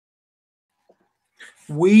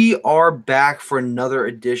We are back for another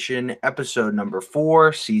edition, episode number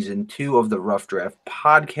 4, season 2 of the Rough Draft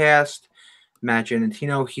podcast. Matt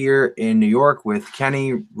Genentino here in New York with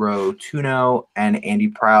Kenny Rotuno and Andy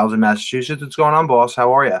Prowls in Massachusetts. What's going on, boss?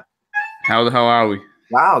 How are you? How the hell are we?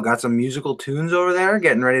 Wow, got some musical tunes over there,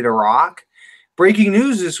 getting ready to rock. Breaking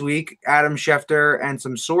news this week, Adam Schefter and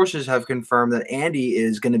some sources have confirmed that Andy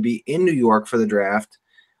is going to be in New York for the draft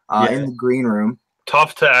in the green room.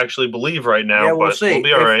 Tough to actually believe right now, Yeah, we'll but see. we'll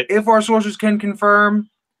be all right. If our sources can confirm,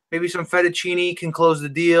 maybe some fettuccine can close the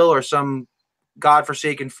deal or some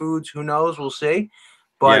godforsaken foods. Who knows? We'll see.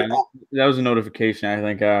 But that was a notification. I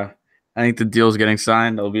think the deal's getting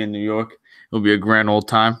signed. I'll be in New York. It'll be a grand old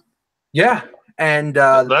time. Yeah, and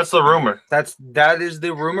that's the rumor. That is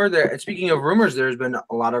the rumor. There. Speaking of rumors, there's been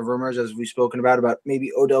a lot of rumors, as we've spoken about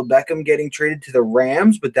maybe Odell Beckham getting traded to the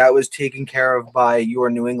Rams, but that was taken care of by your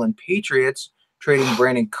New England Patriots trading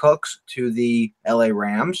Brandon Cooks to the LA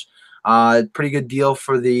Rams. Pretty good deal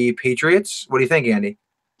for the Patriots. What do you think, Andy?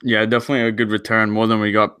 Yeah, definitely a good return, more than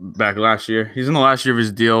we got back last year. He's in the last year of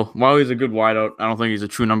his deal. While he's a good wideout, I don't think he's a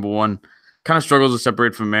true number one. Kind of struggles to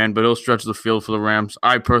separate from man, but he'll stretch the field for the Rams.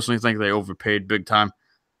 I personally think they overpaid big time.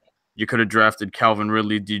 You could have drafted Calvin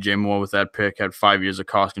Ridley, DJ Moore with that pick, had 5 years of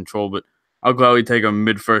cost control, but I'll gladly take a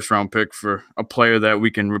mid-first round pick for a player that we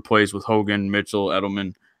can replace with Hogan, Mitchell,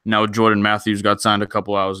 Edelman. Now Jordan Matthews got signed a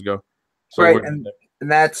couple hours ago. So right, and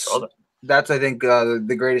that's I think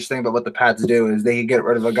the greatest thing about what the Pats do is they can get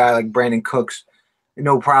rid of a guy like Brandon Cooks,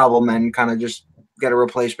 no problem, and kind of just get a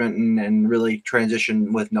replacement and really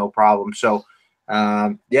transition with no problem. So,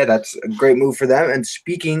 that's a great move for them. And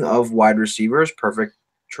speaking of wide receivers, perfect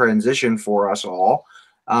transition for us all.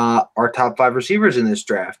 Our top 5 receivers in this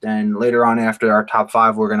draft. And later on after our top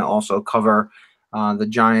 5, we're going to also cover the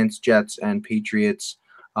Giants, Jets, and Patriots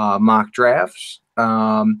mock drafts,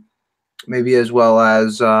 maybe as well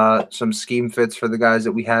as some scheme fits for the guys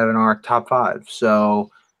that we have in our top 5.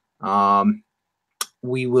 So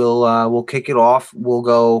we will we'll kick it off. We'll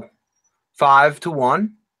go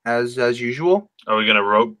 5-1 as usual. Are we gonna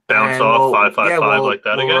bounce off 5-5 like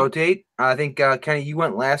that we'll again? Rotate. I think Kenny, you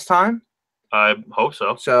went last time. I hope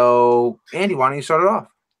so. So Andy, why don't you start it off?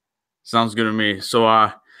 Sounds good to me. So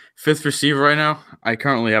 5th receiver right now. I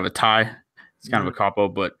currently have a tie. It's kind of a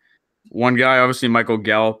cop-out, but one guy, obviously Michael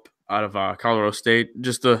Gallup out of Colorado State.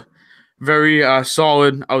 Just a very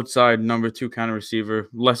solid outside number 2 kind of receiver.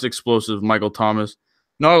 Less explosive, Michael Thomas.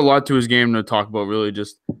 Not a lot to his game to talk about, really.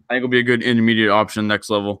 Just I think it'll be a good intermediate option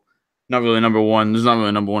next level. Not really number 1. There's not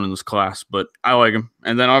really number 1 in this class, but I like him.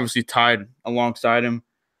 And then obviously tied alongside him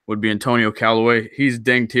would be Antonio Callaway. He's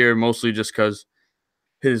dinged here mostly just because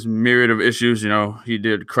his myriad of issues. He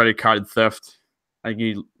did credit card theft. Like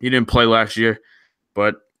he didn't play last year,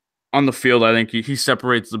 but on the field, I think he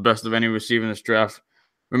separates the best of any receiver in this draft.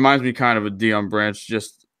 Reminds me kind of of Deion Branch,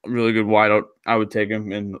 just a really good wideout. I would take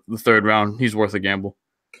him in the 3rd round. He's worth a gamble.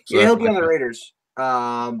 So yeah, he'll be on the Raiders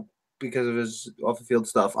because of his off-the-field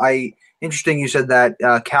stuff. Interesting you said that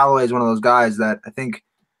Callaway is one of those guys that I think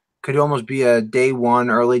could almost be a day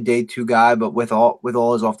 1, early day 2 guy, but with all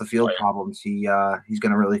his off-the-field problems, he's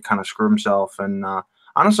going to really kind of screw himself. And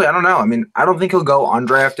honestly, I don't know. I mean, I don't think he'll go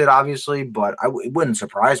undrafted, obviously, but it wouldn't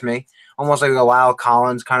surprise me. Almost like a Lyle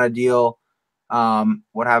Collins kind of deal.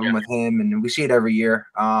 What happened with him, and we see it every year.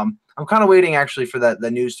 I'm kind of waiting actually for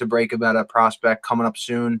the news to break about a prospect coming up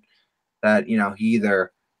soon that he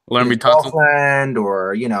either Laramie Tunsil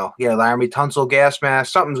or Laramie Tunsil gas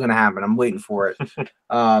mask. Something's going to happen. I'm waiting for it.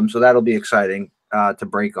 So that'll be exciting to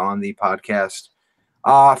break on the podcast.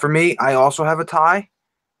 For me, I also have a tie.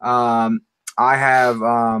 I have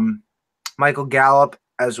Michael Gallup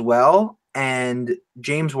as well and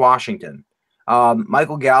James Washington.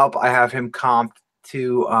 Michael Gallup, I have him comped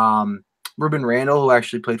to Ruben Randall, who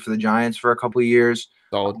actually played for the Giants for a couple of years.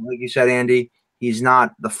 Like you said, Andy, he's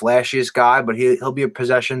not the flashiest guy, but he'll be a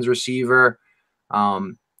possessions receiver.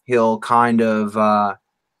 He'll kind of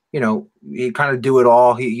he kind of do it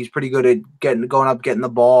all. He's pretty good at going up, getting the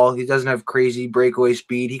ball. He doesn't have crazy breakaway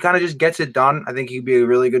speed. He kind of just gets it done. I think he'd be a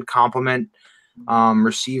really good complement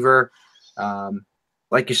receiver.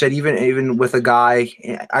 Like you said, even with a guy,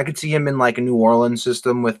 I could see him in like a New Orleans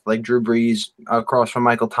system with like Drew Brees across from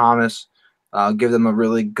Michael Thomas. Give them a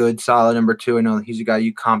really good, solid number 2. I know he's a guy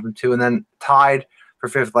you comp him to. And then tied for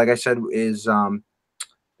 5th, like I said, is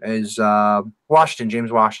Washington,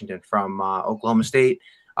 James Washington from Oklahoma State.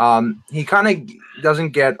 He kind of doesn't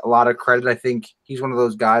get a lot of credit. I think he's one of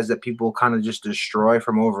those guys that people kind of just destroy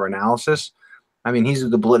from over-analysis. I mean, he's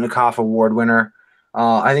the Blitnikoff Award winner.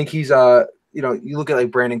 I think he's you look at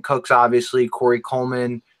like Brandon Cooks, obviously, Corey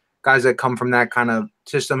Coleman, guys that come from that kind of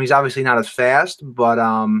system. He's obviously not as fast, but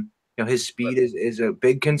his speed is a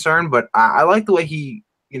big concern. But I like the way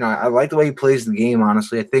I like the way he plays the game.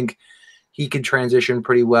 Honestly, I think he can transition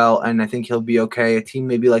pretty well, and I think he'll be okay. A team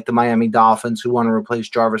maybe like the Miami Dolphins who want to replace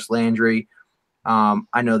Jarvis Landry.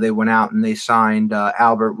 I know they went out and they signed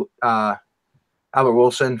Albert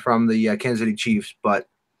Wilson from the Kansas City Chiefs,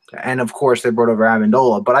 and of course they brought over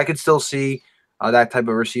Amendola. But I could still see that type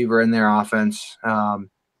of receiver in their offense.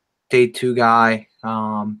 Day 2 guy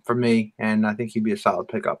for me, and I think he'd be a solid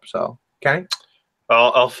pickup. So, Kenny?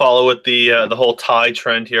 I'll follow with the whole tie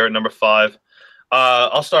trend here at number 5.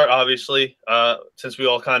 I'll start, obviously, since we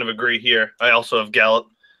all kind of agree here. I also have Gallup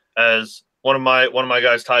as one of my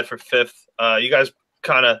guys tied for 5th. You guys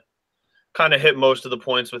kind of hit most of the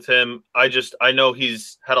points with him. I know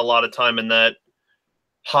he's had a lot of time in that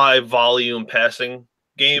high volume passing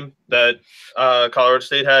game that Colorado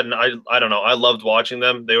State had, and I don't know. I loved watching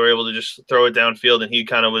them. They were able to just throw it downfield, and he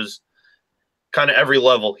kind of every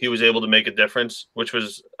level he was able to make a difference, which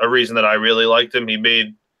was a reason that I really liked him. He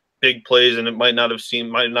made big plays, and it might not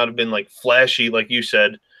have been like flashy, like you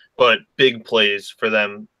said, but big plays for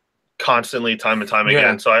them constantly, time and time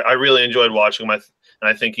again. So I really enjoyed watching him, and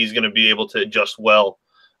I think he's going to be able to adjust well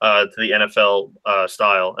to the NFL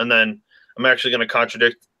style. And then I'm actually going to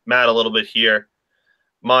contradict Matt a little bit here.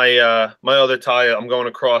 My other tie, I'm going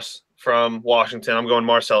across from Washington. I'm going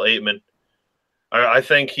Marcell Ateman. I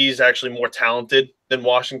think he's actually more talented than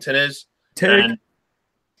Washington is. All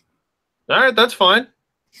right, that's fine.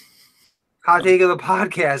 Hot take of the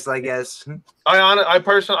podcast, I guess. I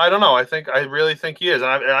personally, I don't know. I really think he is.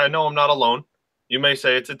 And I know I'm not alone. You may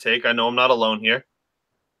say it's a take. I know I'm not alone here.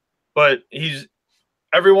 But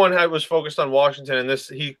everyone was focused on Washington, and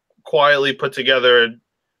he quietly put together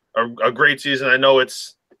a great season. I know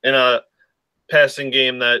it's in a passing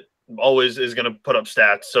game that always is going to put up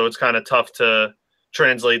stats, so it's kind of tough to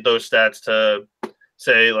translate those stats to,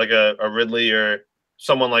 say, like a Ridley or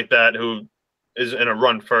someone like that who is in a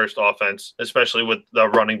run-first offense, especially with the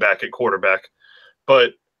running back at quarterback.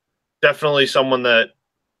 But definitely someone that,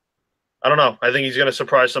 I don't know, I think he's going to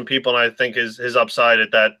surprise some people, and I think his upside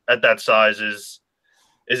at that size is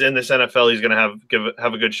in this NFL. He's going to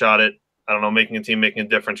have a good shot at, I don't know, making a team, making a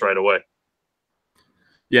difference right away.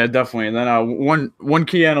 Yeah, definitely. And then one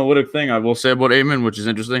key analytic thing I will say about Ateman, which is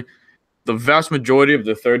interesting, the vast majority of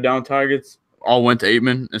the third down targets all went to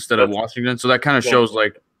Ateman instead of Washington. So that kind of shows,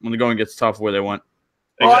 like, when the going gets tough, where they went.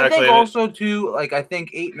 Well, I think also, too, like, I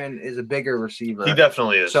think Ateman is a bigger receiver. He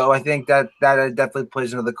definitely is. So I think that definitely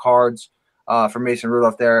plays into the cards for Mason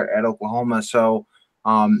Rudolph there at Oklahoma. So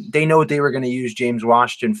they know what they were going to use James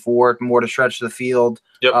Washington for, more to stretch the field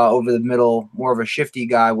over the middle, more of a shifty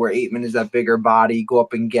guy, where Ateman is that bigger body, go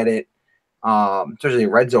up and get it, especially a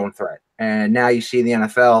red zone threat. And now you see in the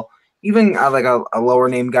NFL, even like a lower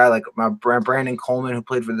name guy like Brandon Coleman, who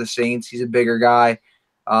played for the Saints, he's a bigger guy.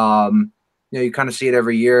 You kind of see it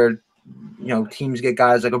every year. Teams get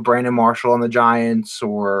guys like a Brandon Marshall on the Giants,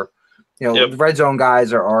 or the red zone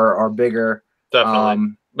guys are bigger.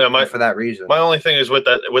 Definitely. For that reason. My only thing is with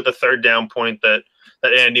the third down point that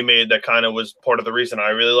Andy made, that kind of was part of the reason I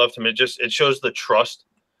really loved him. It shows the trust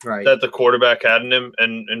that the quarterback had in him,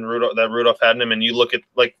 and Rudolph had in him. And you look at,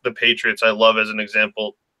 like, the Patriots, I love as an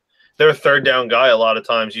example. They're a third down guy a lot of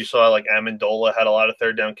times. You saw, like, Amendola had a lot of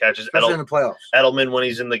third down catches. Especially in the playoffs. Edelman, when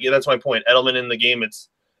he's in the game, that's my point. Edelman in the game,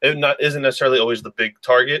 isn't necessarily always the big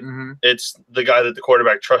target. Mm-hmm. It's the guy that the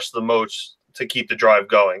quarterback trusts the most to keep the drive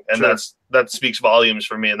going, and that speaks volumes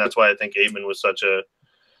for me, and that's why I think Ateman was such a.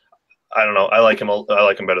 I don't know. I like him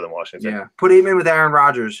better than Washington. Yeah, put Ateman with Aaron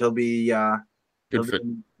Rodgers. He'll be good fit.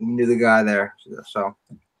 Knew the guy there. So,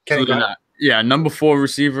 number 4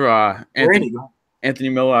 receiver, Anthony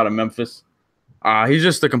Miller out of Memphis. He's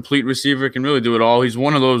just a complete receiver. Can really do it all. He's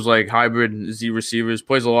one of those, like, hybrid Z receivers.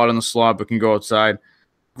 Plays a lot in the slot, but can go outside.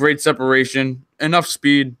 Great separation, enough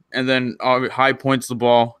speed, and then high points the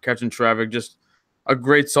ball, catching traffic. Just a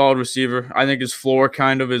great, solid receiver. I think his floor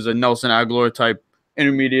kind of is a Nelson Aguilar type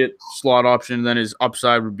intermediate slot option. Then his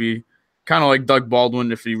upside would be kind of like Doug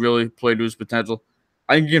Baldwin if he really played to his potential.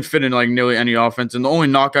 I think he can fit in, like, nearly any offense. And the only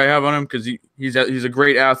knock I have on him, because he's a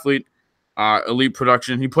great athlete, elite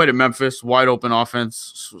production. He played at Memphis, wide open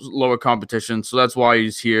offense, lower competition. So that's why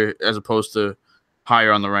he's here as opposed to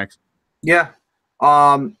higher on the ranks. Yeah.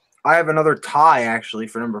 I have another tie, actually,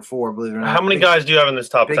 for number 4, believe it or not. How many guys do you have in this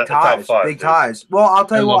top 5? Big ties. Well, I'll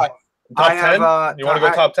tell you what. Top 10? You want to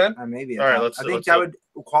go top 10? Maybe. All right, I think that would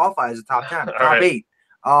qualify as a top 10. Top right. 8.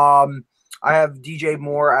 I have DJ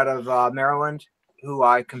Moore out of Maryland, who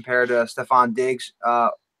I compare to Stephon Diggs.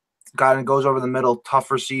 Guy that goes over the middle,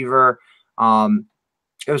 tough receiver.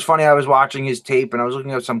 it was funny. I was watching his tape and I was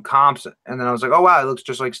looking at some comps, and then I was like, "Oh wow, it looks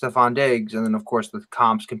just like Stephon Diggs." And then of course the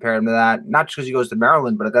comps compared him to that. Not just because he goes to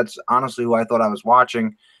Maryland, but that's honestly who I thought I was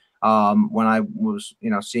watching when I was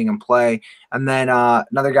seeing him play. And then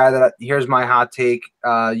another guy here's my hot take.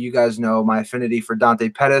 You guys know my affinity for Dante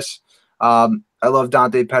Pettis. I love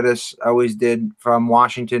Dante Pettis. I always did from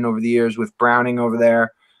Washington over the years with Browning over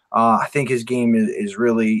there. I think his game is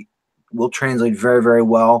really will translate very, very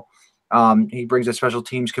well. He brings a special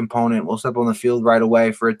teams component. Will step on the field right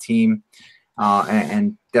away for a team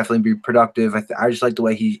and definitely be productive. I just like the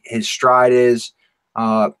way his stride is.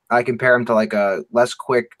 I compare him to like a less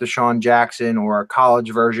quick Deshaun Jackson or a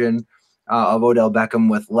college version of Odell Beckham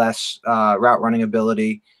with less route running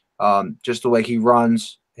ability. Just the way he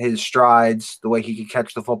runs, his strides, the way he can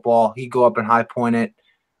catch the football. He go up and high point it.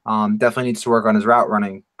 Definitely needs to work on his route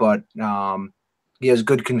running, but he has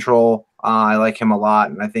good control. I like him a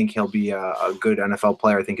lot, and I think he'll be a good NFL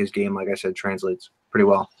player. I think his game, like I said, translates pretty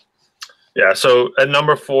well. Yeah. So at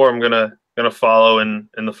number 4, I'm gonna follow in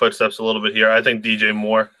the footsteps a little bit here. I think DJ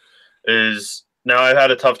Moore is now. I've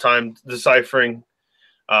had a tough time deciphering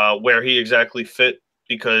where he exactly fit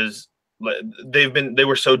because they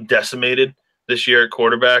were so decimated this year at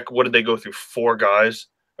quarterback. What did they go through? 4 guys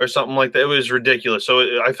or something like that. It was ridiculous. So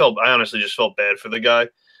I honestly just felt bad for the guy.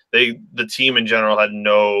 The team in general had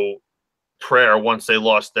no prayer once they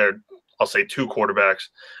lost their, I'll say, 2 quarterbacks,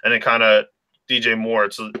 and it kind of DJ Moore.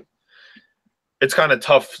 It's kind of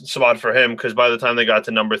tough spot for him because by the time they got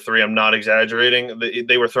to number 3, I'm not exaggerating.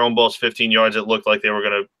 They were throwing balls 15 yards. It looked like they were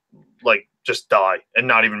gonna just die and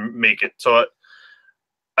not even make it. So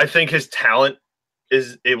I think his talent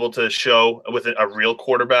is able to show with a real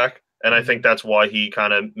quarterback, and I think that's why he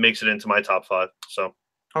kind of makes it into my top 5. So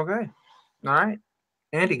okay, all right.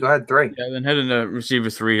 Andy, go ahead, 3. Yeah, then heading to receiver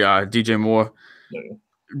 3, DJ Moore.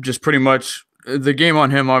 Just pretty much the game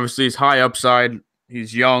on him, obviously, is high upside.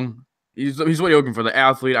 He's young. He's what you're looking for, the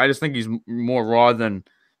athlete. I just think he's more raw than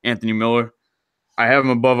Anthony Miller. I have him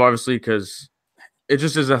above, obviously, because it's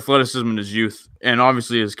just his athleticism and his youth. And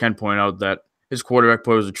obviously, as Ken pointed out, that his quarterback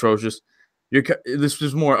play was atrocious. This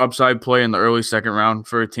is more upside play in the early second round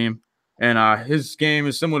for a team. And his game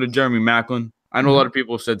is similar to Jeremy Maclin. I know a lot of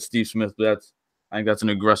people have said Steve Smith, but I think that's an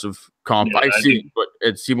aggressive comp. Yeah, I see, but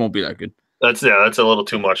he won't be that good. That's a little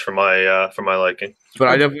too much for my liking. But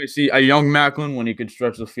I definitely see a young Macklin when he could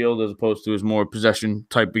stretch the field as opposed to his more possession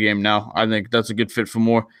type of game now. I think that's a good fit for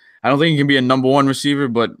Moore. I don't think he can be a number 1 receiver,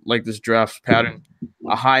 but like this draft pattern,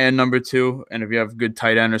 a high end number 2, and if you have a good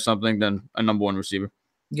tight end or something, then a number 1 receiver.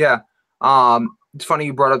 Yeah. It's funny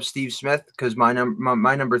you brought up Steve Smith because my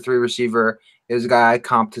number 3 receiver is a guy I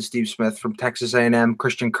comp to Steve Smith from Texas A&M,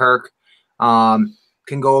 Christian Kirk.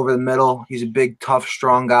 Can go over the middle. He's a big, tough,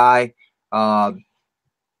 strong guy.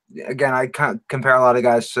 Again, I compare a lot of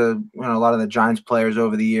guys to a lot of the Giants players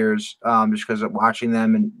over the years, just because of watching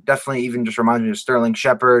them, and definitely even just reminds me of Sterling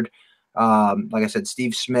Shepard. Like I said,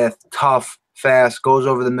 Steve Smith, tough, fast, goes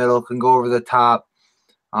over the middle, can go over the top.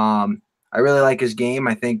 I really like his game.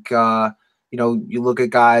 I think you look at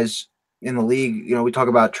guys in the league. We talk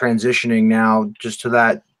about transitioning now just to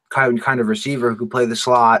that kind of receiver who can play the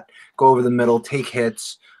slot, go over the middle, take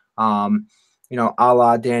hits. A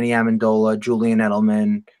la Danny Amendola, Julian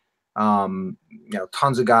Edelman,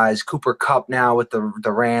 tons of guys. Cooper Kupp now with the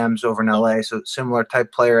Rams over in LA, so similar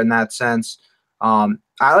type player in that sense. I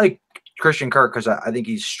like Christian Kirk because I think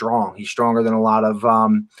he's strong. He's stronger than a lot of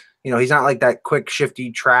he's not like that quick,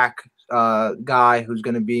 shifty track guy who's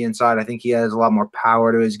going to be inside. I think he has a lot more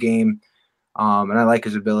power to his game, and I like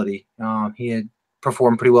his ability. He had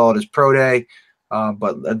performed pretty well at his pro day,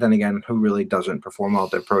 but then again, who really doesn't perform well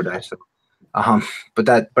at their pro day? So.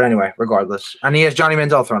 But anyway, regardless, and he has Johnny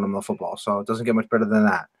Manziel throwing him the football, so it doesn't get much better than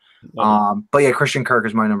that. But yeah, Christian Kirk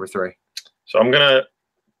is my number 3. So I'm gonna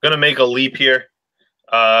make a leap here.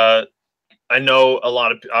 I know a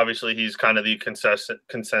lot of obviously he's kind of the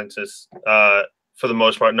consensus for the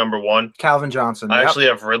most part number 1. Calvin Johnson. I actually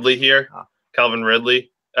have Ridley here, Calvin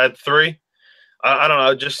Ridley at 3. I don't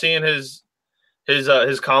know, just seeing his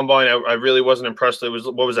combine, I really wasn't impressed. It was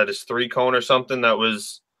what was that, his 3-cone or something? That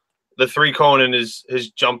was. The 3-cone and his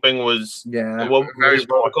jumping was his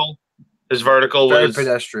vertical very was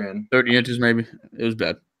pedestrian, 30 inches maybe. It was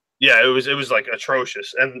bad. Yeah, it was like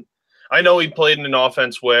atrocious. And I know he played in an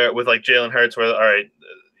offense with like Jalen Hurts, where all right,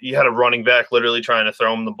 you had a running back literally trying to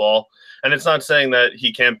throw him the ball. And it's not saying that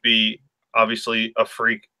he can't be obviously a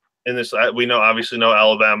freak in this. We know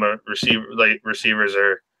Alabama receivers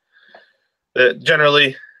are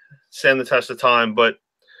generally stand the test of time, but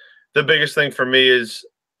the biggest thing for me is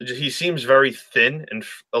he seems very thin and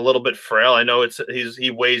a little bit frail. I know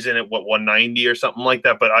he weighs in at 190 or something like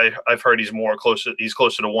that, but I've heard he's closer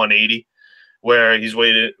to 180, where he's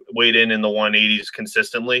weighed in the 180s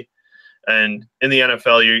consistently. And in the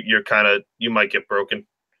NFL, you might get broken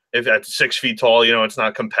if at 6 feet tall. It's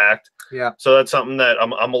not compact. Yeah. So that's something that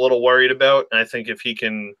I'm a little worried about. And I think if he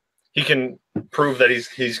can prove that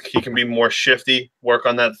he can be more shifty, work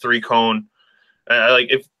on that 3-cone.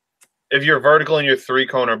 Like if your vertical and your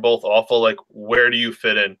 3-cone are both awful, like where do you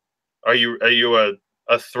fit in? Are you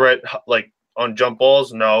a threat like on jump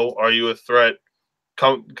balls? No. Are you a threat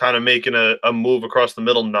kind of making a move across the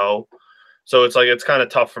middle? No. So it's kind of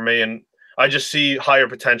tough for me, and I just see higher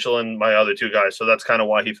potential in my other two guys. So that's kind of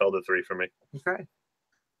why he fell to 3 for me. Okay.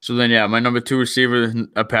 So then, my number 2 receiver,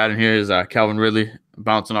 a pattern here is Calvin Ridley,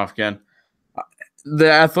 bouncing off again. The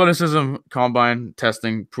athleticism combine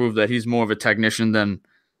testing proved that he's more of a technician than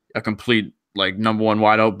a complete number 1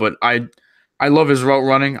 wideout. But I love his route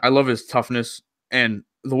running. I love his toughness and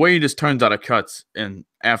the way he just turns out of cuts. And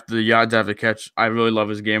after the yards after catch, I really love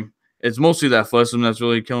his game. It's mostly the athleticism that's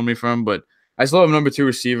really killing me from him. But I still have a number 2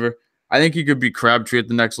 receiver. I think he could be Crabtree at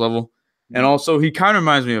the next level. And also, he kind of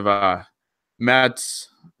reminds me of Matt's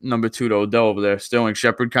number 2 to Odell over there, Sterling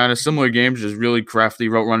Shepard, kind of similar games, just really crafty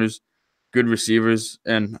route runners, good receivers.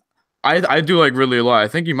 And I do like Ridley a lot. I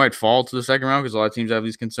think he might fall to the second round because a lot of teams have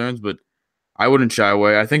these concerns, but I wouldn't shy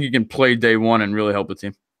away. I think he can play day one and really help the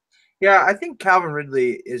team. Yeah, I think Calvin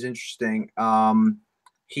Ridley is interesting. To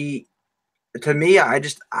me, I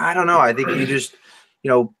don't know. I think he just,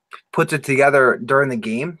 puts it together during the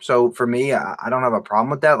game. So for me, I don't have a problem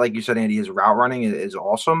with that. Like you said, Andy, his route running is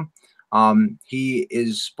awesome. He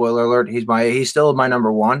is, spoiler alert, he's still my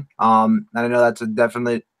number 1. And I know that's a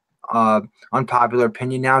definitely unpopular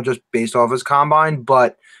opinion now, just based off his combine.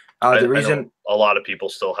 But the reason a lot of people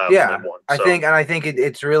still have him at 1. So. I think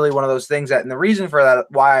it's really one of those things that, and the reason for that,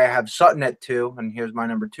 why I have Sutton at 2, and here's my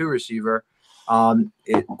number 2 receiver,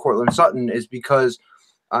 Cortland Sutton, is because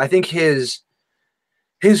I think his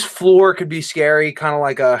floor could be scary, kind of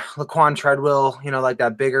like a Laquan Treadwell, like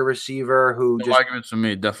that bigger receiver who just arguments for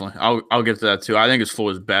me, definitely. I'll get to that too. I think his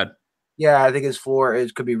floor is bad. Yeah, I think his floor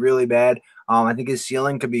could be really bad. I think his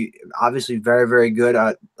ceiling could be obviously very, very good,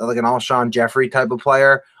 like an Alshon Jeffrey type of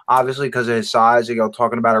player, obviously because of his size.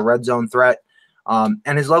 Talking about a red zone threat,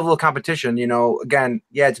 and his level of competition. Again,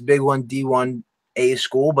 it's a big one, D1A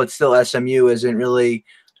school, but still SMU isn't really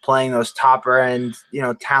playing those topper end,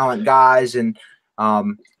 talent guys, and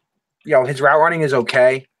his route running is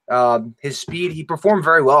okay. His speed, he performed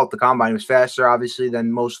very well at the combine. He was faster, obviously,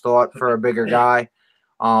 than most thought for a bigger guy.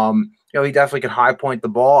 He definitely can high point the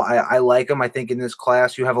ball. I like him. I think in this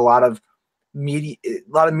class you have a lot of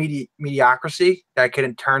mediocrity that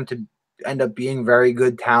can turn to end up being very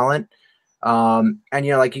good talent. And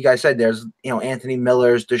like you guys said, there's Anthony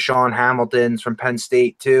Millers, Deshaun Hamiltons from Penn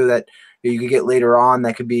State too that you could get later on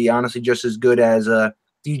that could be honestly just as good as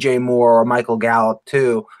DJ Moore or Michael Gallup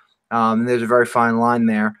too. And there's a very fine line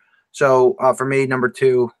there. So for me, number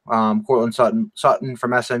 2, Cortland Sutton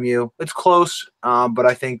from SMU. It's close, but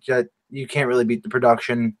I think that you can't really beat the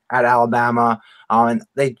production at Alabama. And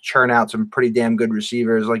they churn out some pretty damn good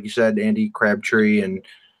receivers, like you said, Andy Crabtree, and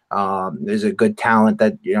there's a good talent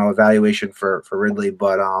that evaluation for Ridley.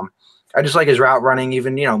 But I just like his route running.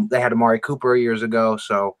 Even they had Amari Cooper years ago,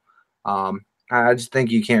 so I just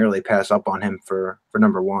think you can't really pass up on him for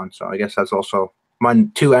number 1. So I guess that's also my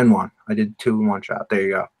 2 and 1. I did 2 in 1 shot. There you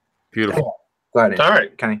go. Beautiful. Go ahead, Andy. All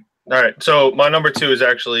right, Kenny. All right. So my number 2 is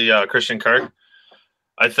actually Christian Kirk.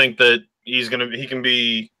 I think that he can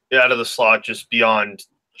be out of the slot just beyond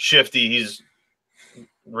shifty. He's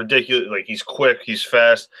ridiculous. Like he's quick, he's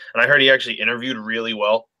fast, and I heard he actually interviewed really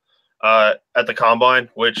well at the combine.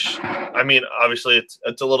 Which I mean, obviously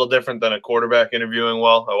it's a little different than a quarterback interviewing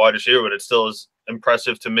well, a wide receiver, but it still is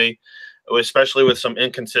impressive to me, especially with some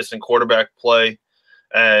inconsistent quarterback play.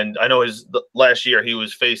 And I know last year he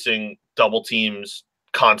was facing double teams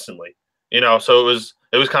constantly, so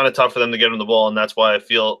it was kind of tough for them to get him the ball. And that's why I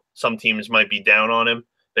feel some teams might be down on him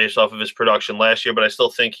based off of his production last year. But I still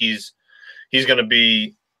think he's going to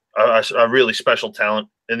be a really special talent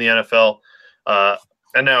in the NFL.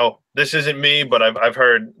 And now this isn't me, but I've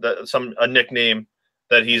heard that a nickname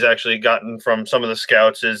that he's actually gotten from some of the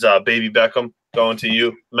scouts is Baby Beckham, going to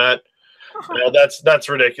you, Matt. That's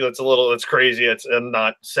ridiculous. It's crazy. I'm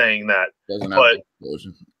not saying that. Doesn't have the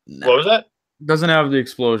explosion. No. What was that? Doesn't have the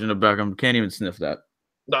explosion of Beckham. Can't even sniff that.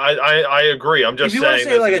 I agree. I'm just saying. If you want to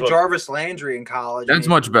say like a Jarvis Landry in college, that's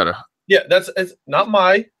much better. Yeah, it's not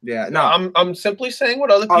my. Yeah, no. I'm simply saying what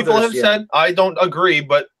other people have said. I don't agree,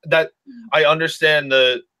 but that I understand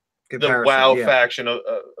the wow yeah.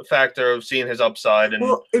 factor of seeing his upside. And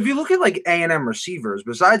well, if you look at like A&M receivers,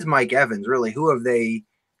 besides Mike Evans, really, who have they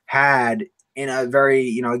had in a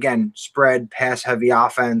very, again, spread pass heavy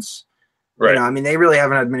offense? right, I mean, they really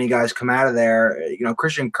haven't had many guys come out of there.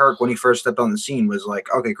 Christian Kirk, when he first stepped on the scene, was like,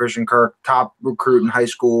 okay, Christian Kirk, top recruit in high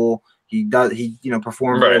school. He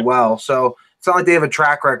performed really Right. well. So it's not like they have a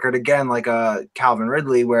track record again, like a Calvin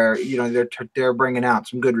Ridley, where they're bringing out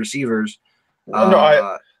some good receivers. no,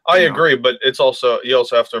 I you know. agree, but it's also you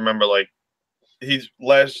also have to remember like he's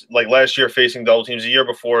last year facing double teams. The year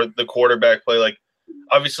before the quarterback play, like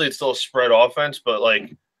obviously it's still a spread offense, but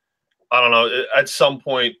like I don't know. At some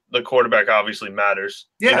point, the quarterback obviously matters.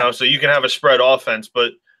 Yeah. So you can have a spread offense,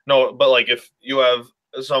 but like if you have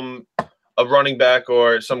a running back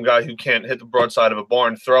or some guy who can't hit the broadside of a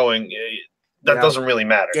barn throwing, that doesn't really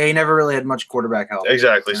matter. Yeah, he never really had much quarterback help.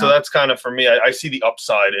 Exactly. So that's kind of for me. I see the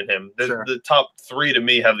upside in him. The top three to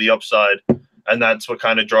me have the upside, and that's what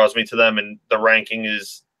kind of draws me to them. And the ranking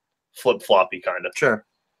is flip floppy, kind of. Sure.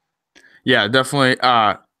 Yeah, definitely.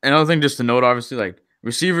 Another thing just to note, obviously, like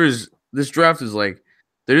receivers, this draft is like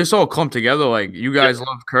they're just all clumped together. Like you guys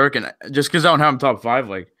love Kirk, and just because I don't have him top 5,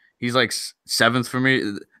 like he's like 7th for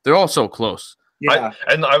me. They're all so close. Yeah.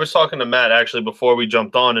 I was talking to Matt actually before we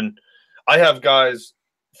jumped on, and I have guys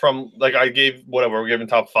from like I gave whatever we're giving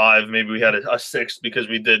top 5. Maybe we had a 6th because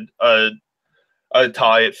we did a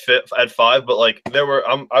tie at 5, but like there were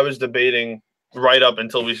I was debating right up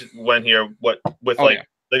until we went here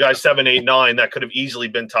the guy 7, 8, 9 that could have easily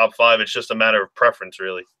been top 5. It's just a matter of preference,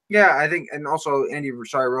 really. Yeah, I think, and also Andy,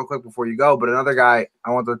 sorry, real quick before you go, but another guy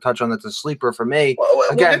I wanted to touch on that's a sleeper for me.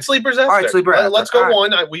 We'll get sleepers after. All right, sleeper after. Let's go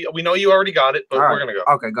one. We know you already got it, but we're gonna go.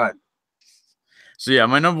 Okay, go ahead. So yeah,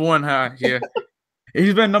 my number one here.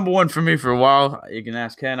 He's been number 1 for me for a while. You can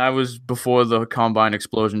ask Ken. I was before the combine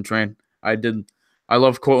explosion train. I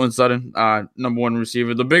love Cortland Sutton, number 1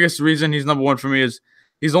 receiver. The biggest reason he's number 1 for me is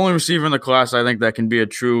he's the only receiver in the class I think that can be a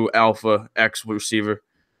true alpha X receiver.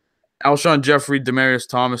 Alshon Jeffrey, Demaryius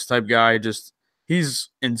Thomas type guy. He's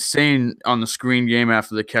insane on the screen game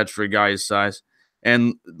after the catch for a guy his size.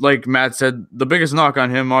 And like Matt said, the biggest knock on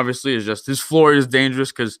him obviously is just his floor is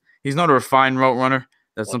dangerous because he's not a refined route runner.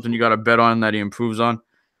 That's something you got to bet on that he improves on.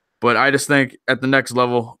 But I just think at the next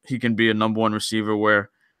level, he can be a number 1 receiver where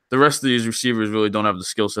the rest of these receivers really don't have the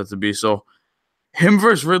skill set to be. So him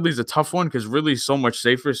versus Ridley's a tough one because Ridley's so much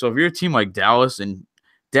safer. So if you're a team like Dallas and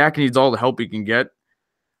Dak needs all the help he can get,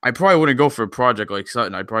 I probably wouldn't go for a project like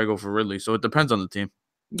Sutton. I'd probably go for Ridley. So it depends on the team.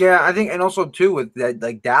 Yeah, I think, and also too with that,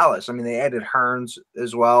 like Dallas. I mean, they added Hearns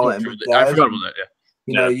as well. I forgot about that.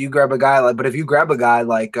 Yeah. You grab a guy but if you grab a guy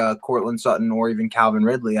like Cortland Sutton or even Calvin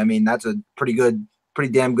Ridley, I mean, that's a pretty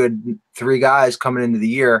damn good 3 guys coming into the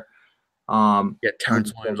year.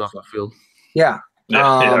 Terrence Williams off the field. Yeah.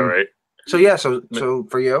 Right. So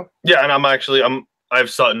for you? Yeah, and I have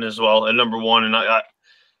Sutton as well at number 1, and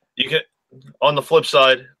you can. On the flip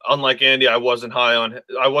side, unlike Andy, I wasn't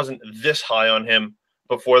this high on him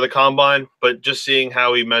before the combine, but just seeing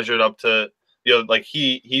how he measured up to, like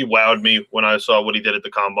he wowed me when I saw what he did at the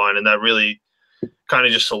combine, and that really kind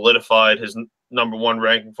of just solidified his number 1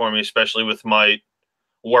 ranking for me, especially with my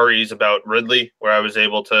worries about Ridley, where I was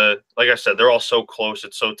able to, like I said, they're all so close.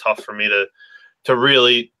 It's so tough for me to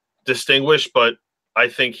really distinguish, but I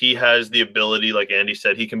think he has the ability, like Andy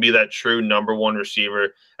said, he can be that true number 1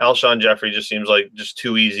 receiver. Alshon Jeffrey just seems like just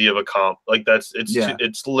too easy of a comp. Like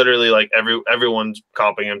it's literally like everyone's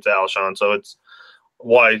comping him to Alshon. So it's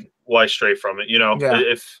why stray from it?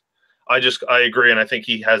 If I agree. And I think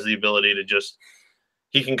he has the ability to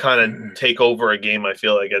he can kind of take over a game. I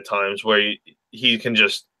feel like at times where he can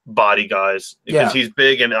just body guys because he's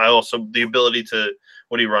big. And I also the ability to,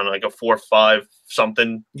 what do you run? Like a 4.5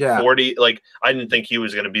 something 40. Like I didn't think he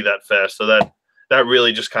was going to be that fast. So that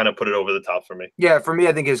really just kind of put it over the top for me. Yeah, for me,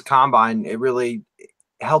 I think his combine, it really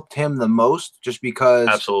helped him the most just because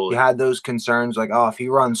Absolutely. you had those concerns like, oh, if he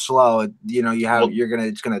runs slow,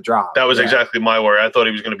 it's gonna drop. That was exactly my worry. I thought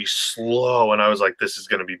he was going to be slow, and I was like, this is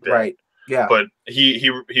going to be big. Right. Yeah. But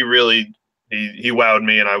he really wowed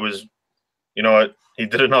me, and I was, you know what? He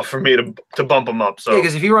did enough for me to bump him up. So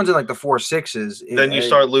because if he runs in like the 4.6s, then you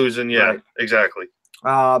start losing. Yeah, right. Exactly.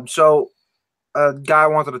 So a guy I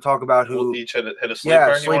wanted to talk about who we'll each hit a sleeper.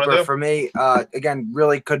 Yeah, sleeper for me. Again,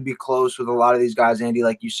 really could be close with a lot of these guys. Andy,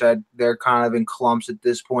 like you said, they're kind of in clumps at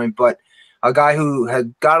this point. But a guy who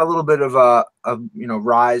had got a little bit of a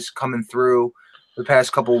rise coming through the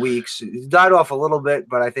past couple of weeks. He died off a little bit,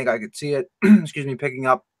 but I think I could see it. Picking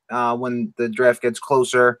up when the draft gets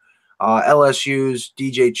closer. LSU's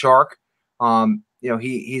DJ Chark.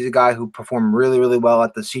 He's a guy who performed really, really well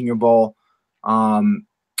at the Senior Bowl.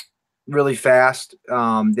 really fast.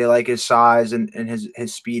 They like his size and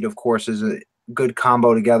his speed, of course, is a good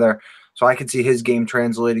combo together. So I could see his game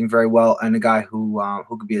translating very well, and a guy who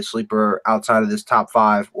could be a sleeper outside of this top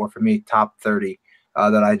 5, or for me, top 30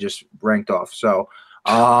 that I just ranked off. So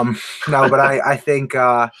no, but I think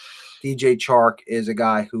DJ Chark is a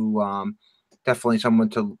guy who definitely someone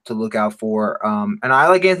to look out for. And I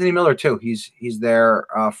like Anthony Miller too. He's there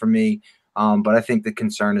for me. But I think the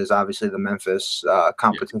concern is obviously the Memphis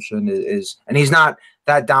competition is, and he's not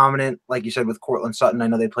that dominant, like you said, with Cortland Sutton. I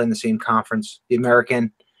know they play in the same conference, the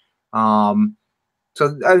American.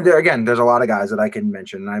 So again, there's a lot of guys that I can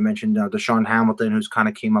mention. I mentioned Deshaun Hamilton, who's kind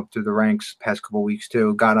of came up through the ranks past couple weeks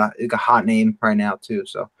too. Got a hot name right now too.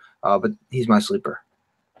 So, but he's my sleeper.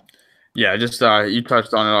 Yeah, just you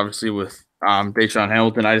touched on it obviously with Deshaun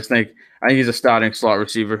Hamilton. I think he's a starting slot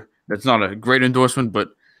receiver. That's not a great endorsement,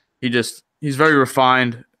 but he's very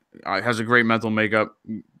refined. Has a great mental makeup,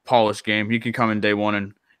 polished game. He can come in day one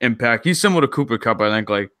and impact. He's similar to Cooper Kupp, I think.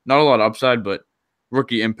 Like not a lot of upside, but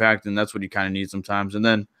rookie impact, and that's what you kind of need sometimes. And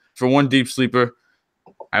then for one deep sleeper,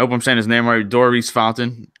 I hope I'm saying his name right, Daurice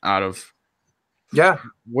Fountain out of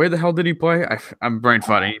where the hell did he play? I'm brain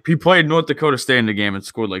farting. He played North Dakota State in the game and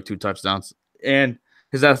scored like 2 touchdowns. And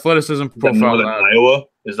his athleticism profile. Northern Iowa,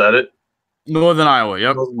 is that it? Northern Iowa,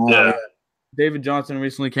 yep. Yeah. David Johnson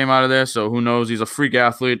recently came out of there, so who knows? He's a freak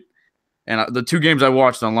athlete. And the 2 games I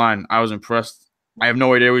watched online, I was impressed. I have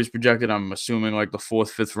no idea where he's projected. I'm assuming like the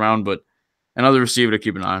 4th, 5th round, but another receiver to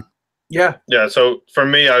keep an eye on. Yeah. So for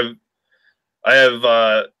me, I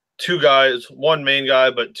have 2 guys, 1 main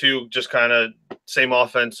guy, but 2 just kind of same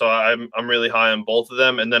offense. So I'm really high on both of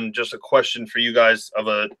them. And then just a question for you guys of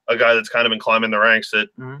a guy that's kind of been climbing the ranks that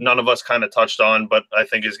none of us kind of touched on, but I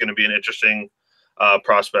think is going to be an interesting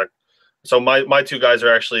prospect. So my 2 guys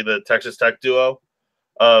are actually the Texas Tech duo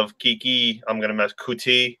of Kiki. I'm going to mess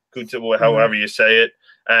Kuti, however you say it,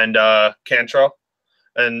 and Cantrell.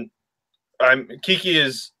 And Kiki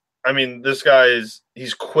is, I mean, this guy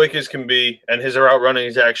he's quick as can be, and his route running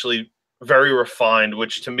is actually very refined,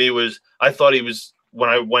 which to me I thought he was, when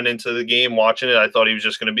I went into the game watching it, I thought he was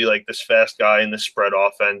just going to be like this fast guy in this spread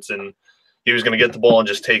offense, and he was going to get the ball and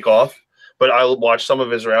just take off. But I watched some of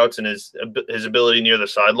his routes and his ability near the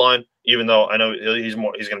sideline, even though I know he's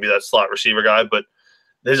going to be that slot receiver guy, but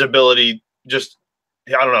his ability just,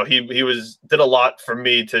 I don't know, he did a lot for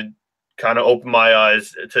me to kind of open my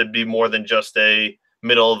eyes to be more than just a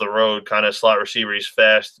middle of the road kind of slot receiver. He's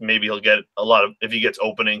fast. Maybe he'll get if he gets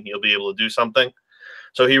opening, he'll be able to do something.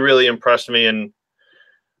 So he really impressed me. And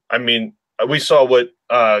I mean, we saw what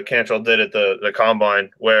Cantrell did at the combine,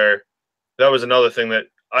 where that was another thing that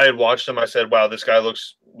I had watched him. I said, wow, this guy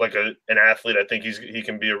looks like an athlete. I think he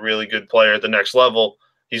can be a really good player at the next level.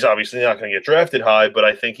 He's obviously not going to get drafted high, but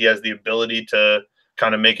I think he has the ability to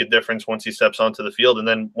kind of make a difference once he steps onto the field. And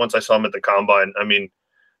then once I saw him at the combine, I mean,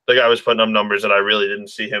 the guy was putting up numbers that I really didn't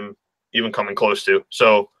see him even coming close to.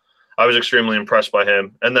 So I was extremely impressed by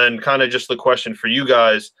him. And then kind of just the question for you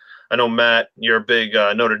guys, I know, Matt, you're a big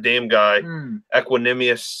Notre Dame guy,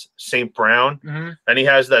 Equanimeous St. Brown, and he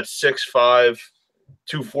has that 6'5",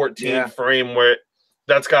 214 frame where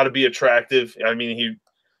that's got to be attractive. I mean,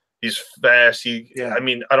 he's fast. I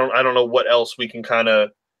mean, I don't know what else we can kind of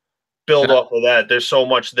build off of that. There's so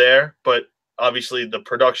much there, but obviously the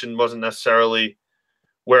production wasn't necessarily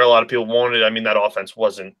where a lot of people wanted. I mean, that offense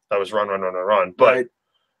wasn't. That was run. But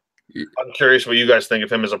I'm curious what you guys think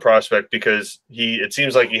of him as a prospect, because it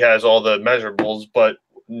seems like he has all the measurables, but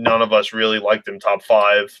none of us really liked him top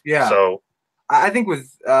 5. Yeah. So I think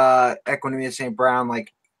with Equanimeous St. Brown,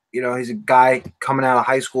 like, you know, he's a guy coming out of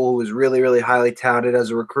high school who was really, really highly touted as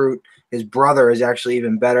a recruit. His brother is actually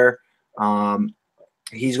even better.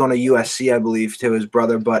 He's going to USC, I believe, too, his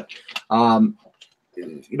brother. But,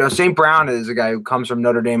 you know, St. Brown is a guy who comes from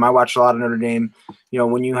Notre Dame. I watched a lot of Notre Dame. You know,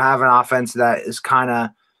 when you have an offense that is kind of,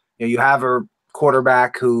 you know, you have a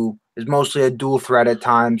quarterback who is mostly a dual threat at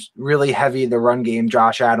times, really heavy the run game.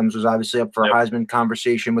 Josh Adams was obviously up for a Heisman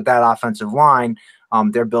conversation with that offensive line.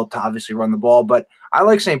 They're built to obviously run the ball. But I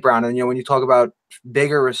like St. Brown. And, you know, when you talk about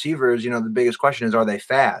bigger receivers, you know, the biggest question is, are they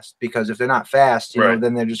fast? Because if they're not fast, you know,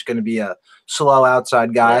 then they're just going to be a slow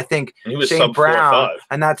outside guy. I think St. Brown,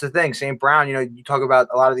 and that's the thing, St. Brown, you know, you talk about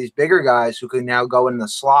a lot of these bigger guys who can now go in the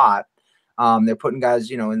slot. They're putting guys,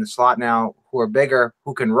 you know, in the slot now who are bigger,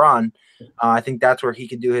 who can run. I think that's where he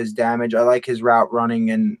could do his damage. I like his route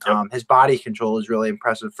running, and his body control is really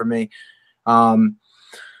impressive for me.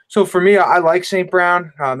 So for me, I like St.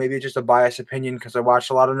 Brown. Maybe just a biased opinion because I watched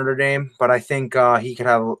a lot of Notre Dame, but I think he could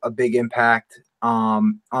have a big impact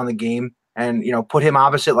on the game. And, you know, put him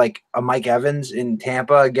opposite like a Mike Evans in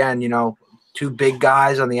Tampa. Again, you know, two big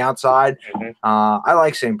guys on the outside. Mhm. I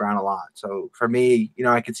like St. Brown a lot. So for me,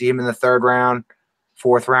 I could see him in the 3rd round,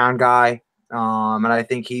 4th round guy. And I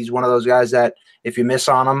think he's one of those guys that if you miss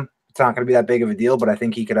on him, it's not going to be that big of a deal, but I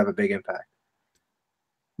think he could have a big impact.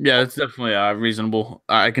 Yeah, it's definitely reasonable.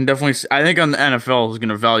 I can definitely. I think on the NFL is going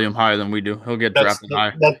to value him higher than we do. He'll get drafted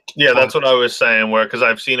high. That's what I was saying. Because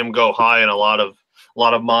I've seen him go high in a lot of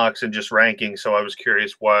mocks and just rankings. So I was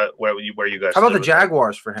curious where you guys. How about the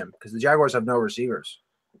Jaguars for him? Because the Jaguars have no receivers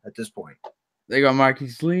at this point. They got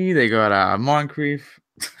Marquise Lee. They got Moncrief.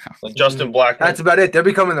 Justin Blackmon. That's about it. They're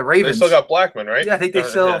becoming the Ravens. They still got Blackmon, right? Yeah, I think they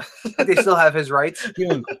still have his rights.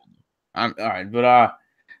 All right, but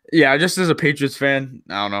yeah, just as a Patriots fan,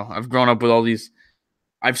 I don't know. I've grown up with all these.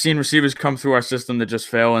 I've seen receivers come through our system that just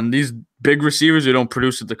fail, and these big receivers who don't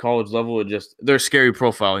produce at the college level, they're a scary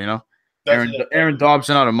profile. Aaron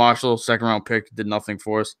Dobson out of Marshall, 2nd round pick, did nothing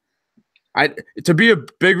for us. To be a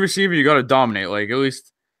big receiver, you got to dominate. Like at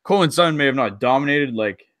least Colin Sutton may have not dominated,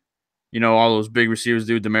 like all those big receivers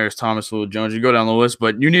do. Demaryius Thomas, Julio Jones. You go down the list,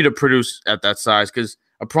 but you need to produce at that size because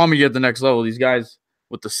I promise you at the next level, these guys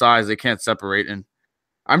with the size they can't separate and.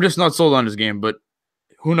 I'm just not sold on his game, but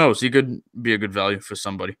who knows? He could be a good value for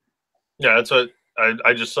somebody. Yeah, that's what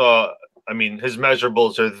I just saw. I mean, his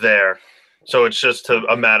measurables are there. So it's just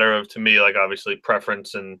a matter of, to me, like obviously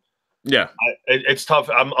preference. And yeah, it's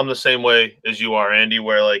tough. I'm the same way as you are, Andy,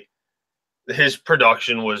 where like his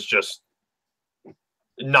production was just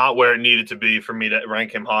not where it needed to be for me to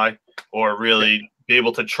rank him high or really be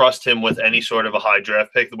able to trust him with any sort of a high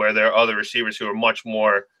draft pick where there are other receivers who are much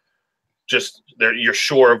more you're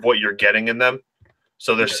sure of what you're getting in them.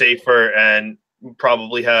 So they're safer and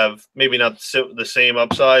probably have maybe not the same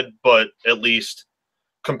upside, but at least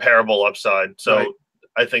comparable upside. So right.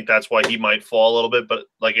 I think that's why he might fall a little bit. But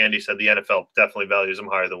like Andy said, the NFL definitely values him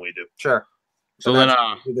higher than we do. Sure. So then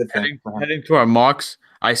heading to our mocks,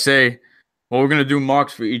 I say, well, we're going to do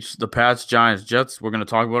mocks for each the Pats, Giants, Jets. We're going to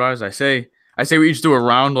talk about ours. I say we each do a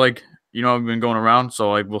round, like, we've been going around.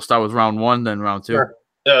 So like we'll start with round 1, then round 2. Sure.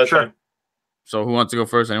 Yeah, that's sure. Fine. So who wants to go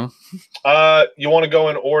first? Anyone? You want to go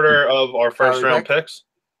in order of our first round picks?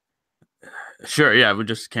 Sure. Yeah, we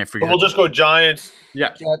just can't forget. We'll just go Giants.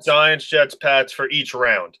 Yeah. Giants, Jets, Pats for each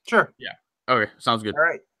round. Sure. Yeah. Okay. Sounds good. All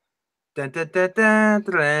right. Dun, dun, dun, dun,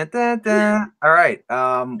 dun, dun, dun. All right.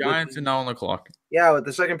 Giants are now on the clock. Yeah, with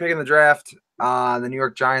the 2nd pick in the draft, the New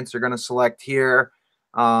York Giants are going to select here.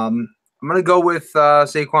 I'm going to go with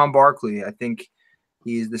Saquon Barkley. I think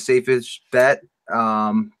he's the safest bet.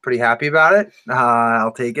 Pretty happy about it.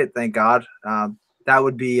 I'll take it. Thank God. That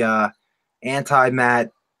would be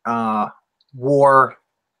anti-Matt war,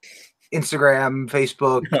 Instagram,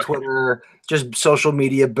 Facebook, Twitter, just social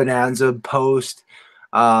media bonanza post.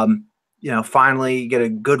 Finally get a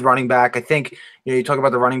good running back. I think, you talk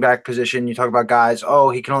about the running back position. You talk about guys,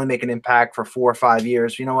 he can only make an impact for 4 or 5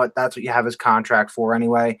 years. You know what? That's what you have his contract for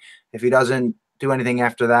anyway. If he doesn't do anything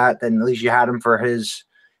after that, then at least you had him for his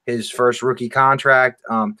first rookie contract.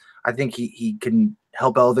 I think he can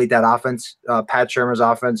help elevate that offense. Pat Shurmur's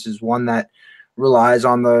offense is one that relies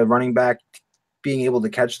on the running back being able to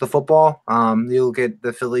catch the football. You look at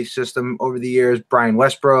the Philly system over the years, Brian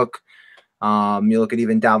Westbrook. You look at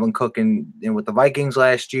even Dalvin Cook and with the Vikings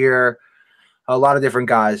last year, a lot of different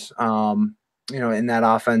guys, in that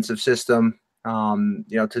offensive system.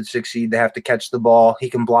 To succeed, they have to catch the ball. He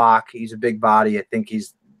can block. He's a big body. I think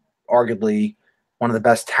he's arguably one of the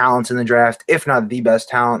best talents in the draft, if not the best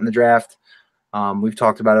talent in the draft. We've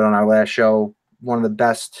talked about it on our last show. One of the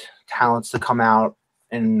best talents to come out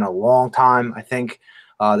in a long time. I think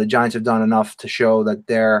the Giants have done enough to show that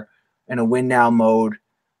they're in a win now mode.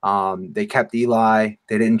 They kept Eli.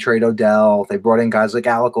 They didn't trade Odell. They brought in guys like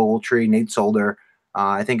Alec Ogletree, Nate Solder.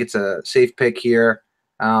 I think it's a safe pick here,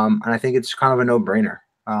 and I think it's kind of a no-brainer.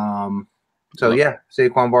 Saquon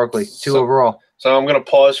Barkley, 2 overall. So I'm going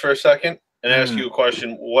to pause for a second and ask you a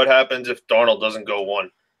question. What happens if Darnold doesn't go 1?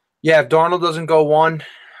 Yeah, if Darnold doesn't go 1,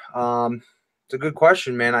 it's a good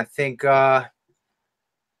question, man. I think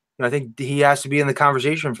he has to be in the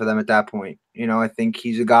conversation for them at that point. I think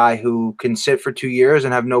he's a guy who can sit for 2 years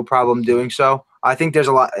and have no problem doing so. I think there's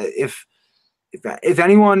a lot. If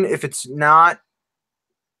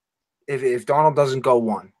Darnold doesn't go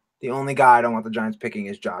 1, the only guy I don't want the Giants picking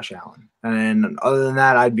is Josh Allen. And other than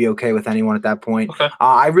that, I'd be okay with anyone at that point. Okay.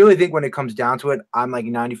 I really think when it comes down to it, I'm like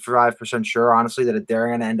 95% sure, honestly, that they're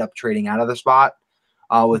going to end up trading out of the spot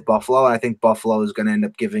with Buffalo. And I think Buffalo is going to end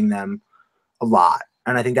up giving them a lot.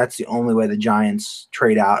 And I think that's the only way the Giants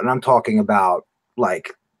trade out. And I'm talking about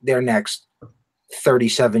like their next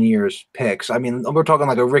 37 years picks. I mean, we're talking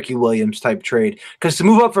like a Ricky Williams type trade. Because to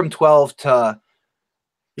move up from 12 to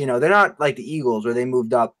they're not like the Eagles where they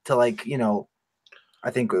moved up to like, I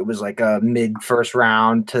think it was like a mid first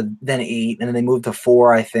round to then 8, and then they moved to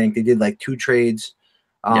 4. I think they did like 2 trades.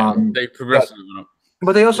 They progressively went up.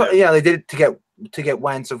 But they also, they did it to get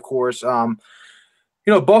Wentz, of course.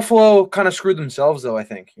 Buffalo kind of screwed themselves, though, I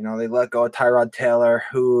think. They let go of Tyrod Taylor,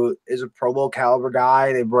 who is a Pro Bowl caliber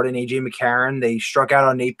guy. They brought in A.J. McCarron. They struck out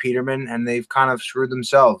on Nate Peterman, and they've kind of screwed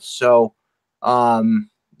themselves. So, I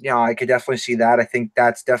could definitely see that. I think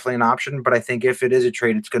that's definitely an option. But I think if it is a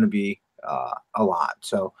trade, it's going to be a lot.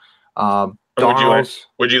 So,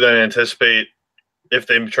 would you then anticipate if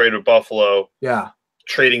they trade with Buffalo,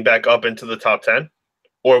 trading back up into the top 10?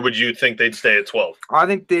 Or would you think they'd stay at 12? I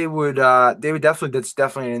think they would. They would definitely. That's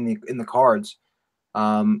definitely in the cards.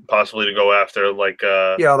 Possibly to go after like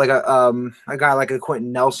a guy like a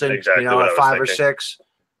Quentin Nelson. Exactly at 5 or 6.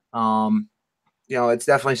 It's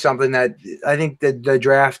definitely something that I think that the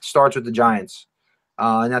draft starts with the Giants.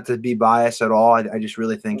 Not to be biased at all. I just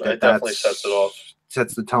really think that definitely sets it off,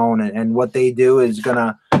 sets the tone, and what they do is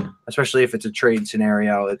gonna, especially if it's a trade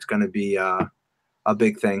scenario, it's gonna be a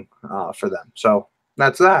big thing for them. So.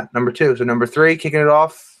 That's that. Number 2. So number 3, kicking it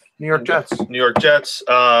off, New York Jets. New York Jets.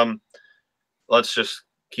 Let's just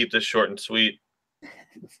keep this short and sweet.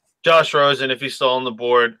 Josh Rosen, if he's still on the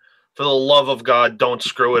board, for the love of God, don't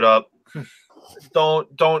screw it up. Don't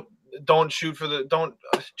shoot for the. Don't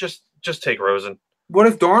just take Rosen. What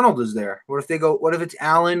if Darnold is there? What if they go? What if it's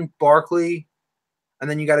Allen, Barkley, and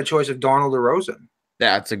then you got a choice of Darnold or Rosen?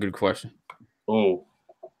 That's a good question. Ooh.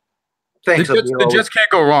 Thanks. The Jets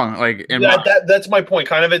can't go wrong. Like that's my point.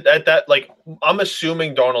 Kind of at that. Like I'm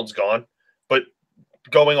assuming Darnold's gone, but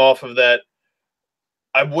going off of that,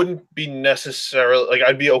 I wouldn't be necessarily like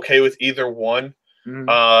I'd be okay with either one.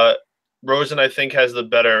 Mm-hmm. Rosen, I think, has the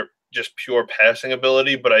better just pure passing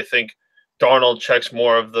ability, but I think Darnold checks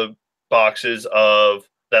more of the boxes of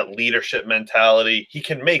that leadership mentality. He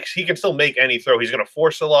can still make any throw. He's going to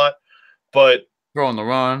force a lot, but. Throw on the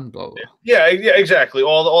run, blah, blah. Yeah, exactly.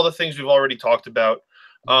 All the things we've already talked about.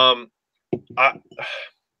 I'd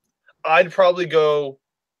probably go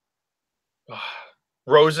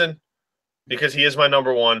Rosen because he is my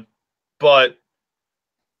number 1. But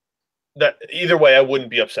that either way, I wouldn't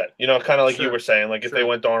be upset. Kind of like you were saying. Like if they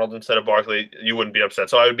went Darnold instead of Barkley, you wouldn't be upset.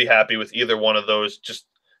 So I would be happy with either one of those, just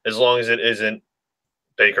as long as it isn't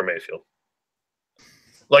Baker Mayfield.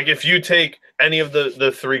 Like, if you take any of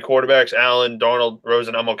the 3 quarterbacks, Allen, Darnold,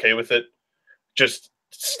 Rosen, I'm okay with it. Just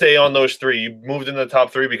stay on those 3. You moved in the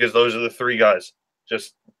top 3 because those are the 3 guys.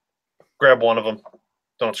 Just grab one of them.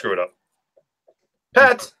 Don't screw it up.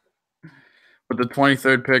 Pats. With the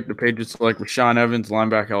 23rd pick, the Patriots select Rashaan Evans,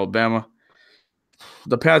 linebacker, Alabama.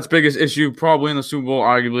 The Pats' biggest issue probably in the Super Bowl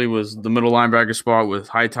arguably was the middle linebacker spot with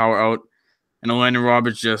Hightower out. And Landon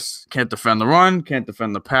Roberts just can't defend the run, can't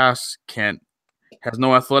defend the pass, has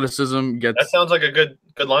no athleticism. That sounds like a good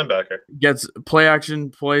linebacker. Gets play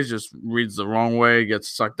action plays, just reads the wrong way,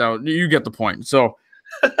 gets sucked out. You get the point. So,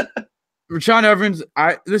 Rashaan Evans,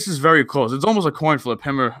 this is very close. It's almost a coin flip,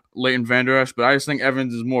 him or Leighton Vander Esch, but I just think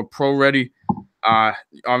Evans is more pro-ready.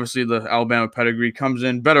 Obviously, the Alabama pedigree comes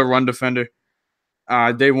in, better run defender.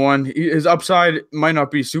 Day one, his upside might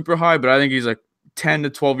not be super high, but I think he's like 10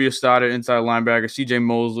 to 12-year starter inside linebacker. C.J.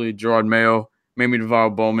 Mosley, Gerard Mayo, Mamie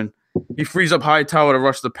DeVal Bowman. He frees up Hightower to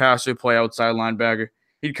rush the passer, play outside linebacker.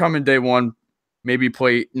 He'd come in day one, maybe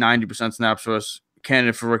play 90% snaps for us.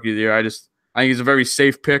 Candidate for rookie of the year. I think he's a very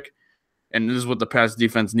safe pick, and this is what the Pats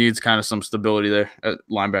defense needs, kind of some stability there at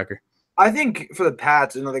linebacker. I think for the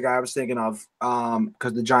Pats, another guy I was thinking of,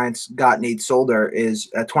 because the Giants got Nate Solder, is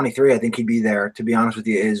at 23. I think he'd be there. To be honest with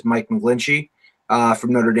you, is Mike McGlinchey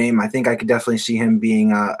from Notre Dame. I think I could definitely see him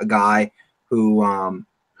being a guy who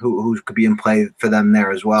could be in play for them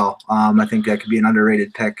there as well. I think that could be an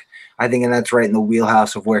underrated pick. I think that's right in the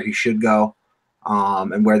wheelhouse of where he should go,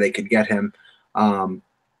 and where they could get him.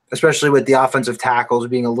 Especially with the offensive tackles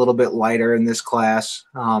being a little bit lighter in this class.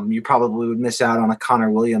 You probably would miss out on a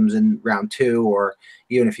Connor Williams in round 2, or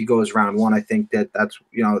even if he goes round 1, I think that's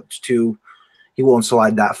it's too – he won't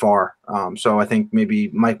slide that far. So I think maybe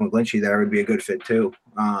Mike McGlinchey there would be a good fit too.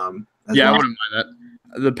 I wouldn't mind that.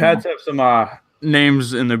 The Pats have some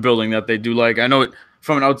names in their building that they do like. I know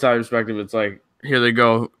from an outside perspective, it's like, here they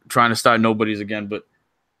go, trying to start nobodies again. But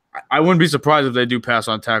I wouldn't be surprised if they do pass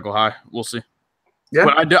on tackle high. We'll see. Yeah,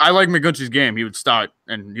 but I like McGlinchey's game. He would start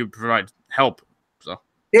and he would provide help. So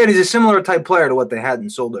yeah, he's a similar type player to what they had in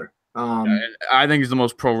Solder. I think he's the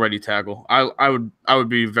most pro-ready tackle. I would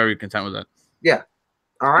be very content with that. Yeah.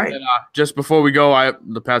 All right. Then, just before we go,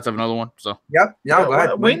 the Pats have another one. So yep. Yeah, go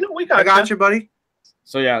ahead. We got I got you, buddy.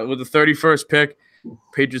 So yeah, with the 31st pick,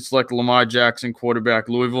 Patriots select Lamar Jackson, quarterback,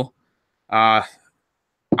 Louisville. I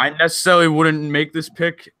necessarily wouldn't make this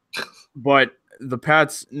pick, but the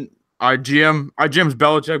Pats, our GM's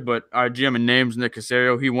Belichick, but our GM in names, Nick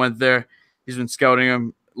Casario, he went there. He's been scouting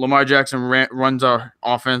him. Lamar Jackson runs our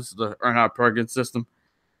offense, the Earnhardt Perkins system.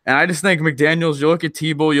 And I just think McDaniels, you look at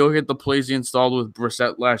Tebow, you look at the plays he installed with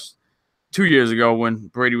Brissett last 2 years ago when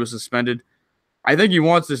Brady was suspended. I think he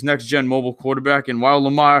wants this next-gen mobile quarterback. And while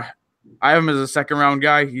Lamar, I have him as a second-round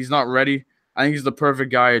guy, he's not ready. I think he's the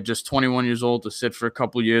perfect guy at just 21 years old to sit for a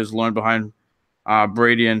couple years, learn behind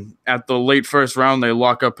Brady. And at the late first round, they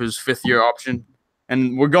lock up his fifth-year option.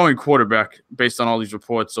 And we're going quarterback based on all these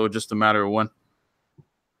reports, so it's just a matter of when.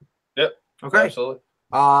 Yep. Okay. Absolutely.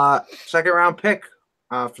 Second round pick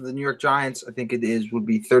for the New York Giants, I think would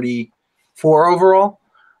be 34 overall.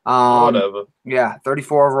 Whatever. Yeah,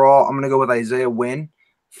 34 overall. I'm going to go with Isaiah Wynn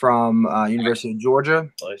from University of Georgia.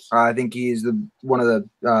 Nice. I think he's one of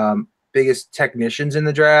the biggest technicians in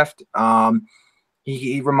the draft.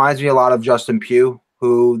 He reminds me a lot of Justin Pugh,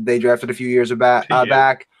 who they drafted a few years back.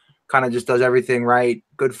 Kind of just does everything right.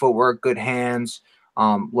 Good footwork, good hands,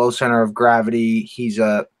 low center of gravity. He's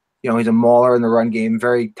a mauler in the run game,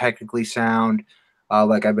 very technically sound.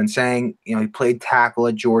 Like I've been saying, he played tackle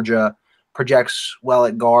at Georgia, projects well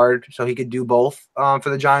at guard, so he could do both for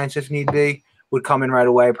the Giants if need be. Would come in right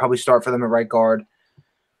away, probably start for them at right guard.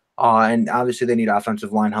 And obviously they need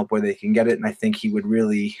offensive line help where they can get it, and I think he would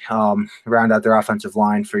really round out their offensive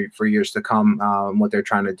line for years to come, what they're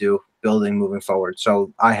trying to do, building moving forward.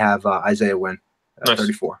 So I have Isaiah Wynn at Nice.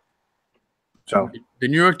 34. So the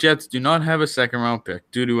New York Jets do not have a second-round pick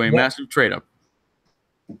due to a massive trade-up.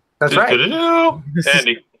 that's right.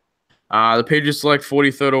 Andy. The Patriots select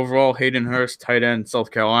 43rd overall, Hayden Hurst, tight end,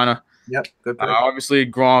 South Carolina. Yep, good pick. Obviously,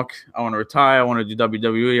 Gronk, I want to retire. I want to do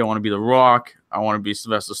WWE. I want to be The Rock. I want to be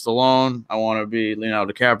Sylvester Stallone. I want to be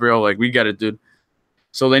Leonardo DiCaprio. Like, we get it, dude.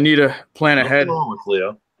 So they need to plan ahead. What's wrong with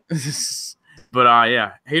Leo? But,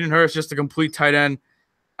 yeah, Hayden Hurst, just a complete tight end.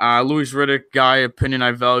 Louis Riddick, guy, opinion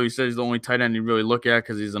I value. He says he's the only tight end you really look at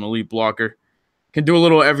because he's an elite blocker. Can do a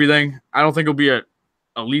little everything. I don't think he'll be an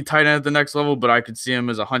elite tight end at the next level, but I could see him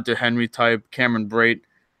as a Hunter Henry type, Cameron Brate.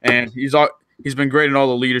 And he's been great in all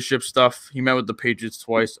the leadership stuff. He met with the Patriots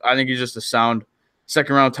twice. I think he's just a sound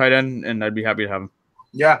second-round tight end, and I'd be happy to have him.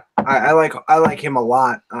 Yeah, I like him a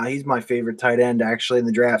lot. He's my favorite tight end actually in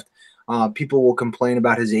the draft. People will complain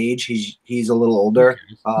about his age. He's a little older,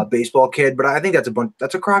 baseball kid, but I think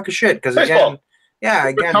that's a crock of shit because again,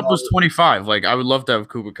 Cooper Kupp was 25. Like, I would love to have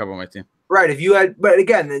Cooper Kupp on my team. Right. If you had, but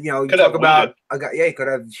again, you talk about a guy. Yeah, you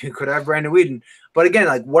could have Brandon Weeden. But again,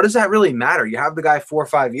 like, what does that really matter? You have the guy 4 or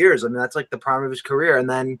 5 years. I mean, that's like the prime of his career, and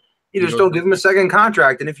then you just don't give him a second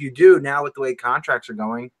contract. And if you do now, with the way contracts are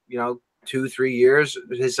going, 2-3 years,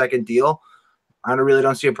 his second deal, I really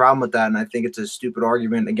don't see a problem with that. And I think it's a stupid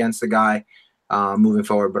argument against the guy moving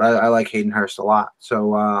forward. But I like Hayden Hurst a lot.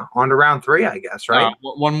 So on to round 3, I guess. Right.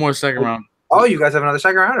 One more second round. Oh, you guys have another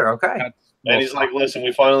second rounder. Okay. And he's like, listen,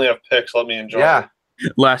 we finally have picks. Let me enjoy Yeah.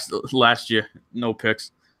 it. Last year, no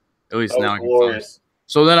picks. At least That now. was glorious.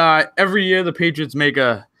 So then every year the Patriots make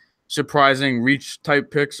a surprising reach type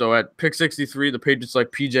pick. So at pick 63, the Patriots like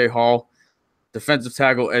PJ Hall, defensive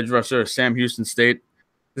tackle, edge rusher, Sam Houston State.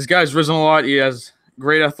 This guy's risen a lot. He has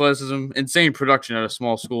great athleticism, insane production at a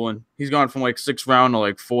small school, and he's gone from like 6th round to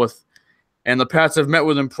like 4th. And the Pats have met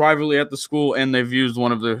with him privately at the school, and they've used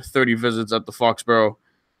one of their 30 visits at the Foxborough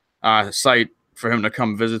site for him to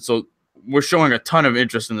come visit. So we're showing a ton of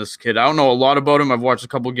interest in this kid. I don't know a lot about him. I've watched a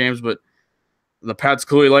couple games, but the Pats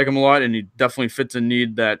clearly like him a lot, and he definitely fits a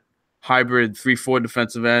need, that hybrid 3-4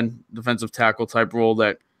 defensive end, defensive tackle type role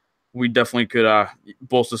that we definitely could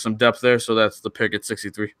bolster some depth there. So that's the pick at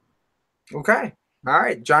 63. Okay. All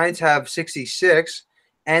right. Giants have 66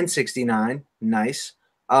 and 69. Nice.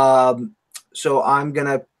 So I'm going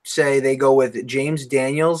to say they go with James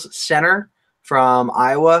Daniels, center from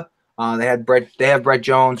Iowa. They have Brett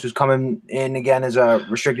Jones, who's coming in again as a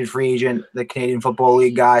restricted free agent, the Canadian Football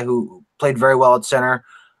League guy who played very well at center,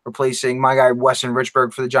 replacing my guy Weston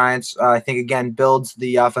Richburg for the Giants. I think, again, builds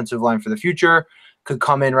the offensive line for the future. Could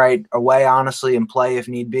come in right away, honestly, and play if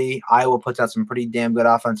need be. Iowa puts out some pretty damn good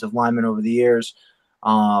offensive linemen over the years.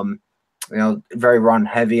 Very run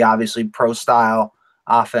heavy, obviously pro-style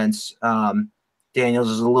offense. Daniels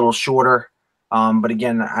is a little shorter. But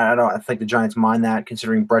again, I think the Giants mind that,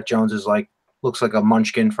 considering Brett Jones looks like a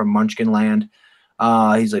munchkin from Munchkin Land.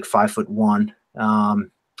 He's like 5'1".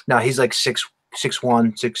 No, he's like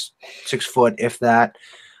 6'1", 6 foot, if that.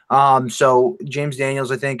 So James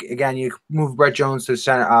Daniels, I think, again, you move Brett Jones to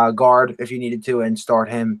center, guard if you needed to, and start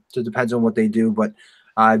him. So it depends on what they do, but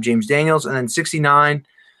James Daniels. And then 69,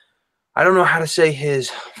 I don't know how to say his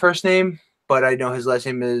first name, but I know his last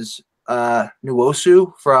name is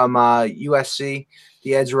Nwosu from USC,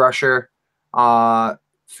 the edge rusher.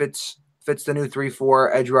 Fits the new 3-4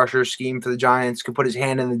 edge rusher scheme for the Giants. Could put his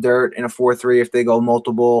hand in the dirt in a 4-3 if they go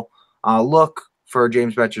multiple look for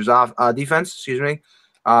James Bettcher's defense. Excuse me.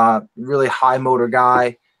 Really high motor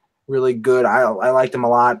guy, really good. I liked him a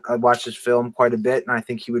lot. I watched his film quite a bit, and I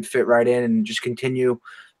think he would fit right in and just continue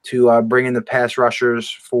to bring in the pass rushers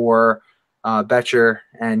for Bettcher.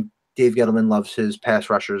 And Dave Gettleman loves his pass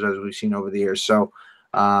rushers, as we've seen over the years. So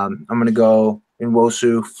I'm going to go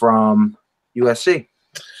Nwosu from USC,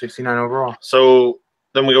 69 overall. So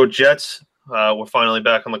then we go Jets. We're finally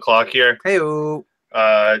back on the clock here. Hey-o.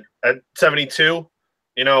 At 72,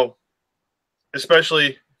 especially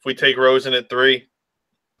if we take Rosen at 3,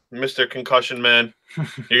 Mr. Concussion Man,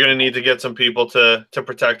 you're going to need to get some people to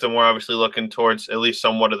protect him. We're obviously looking towards at least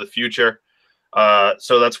somewhat of the future.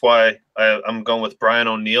 So that's why I'm going with Brian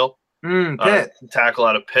O'Neill, tackle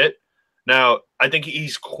out of Pitt. Now, I think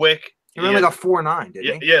he's quick. He ran like a 4.9,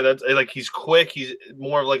 didn't he? Yeah, that's like he's quick. He's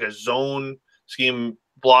more of like a zone scheme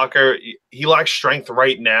blocker. He lacks strength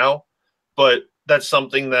right now, but that's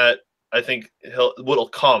something that I think will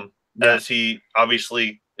come as he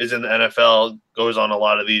obviously is in the NFL, goes on a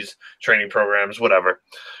lot of these training programs, whatever,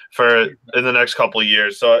 for in the next couple of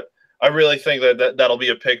years. So I really think that'll be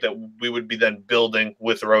a pick that we would be then building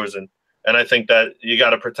with Rosen. And I think that you got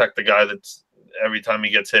to protect the guy that's every time he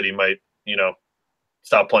gets hit, he might,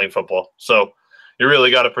 stop playing football. So you really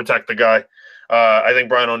got to protect the guy. I think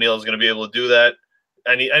Brian O'Neill is going to be able to do that.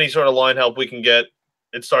 Any sort of line help we can get,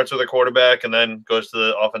 it starts with a quarterback and then goes to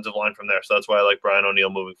the offensive line from there. So that's why I like Brian O'Neill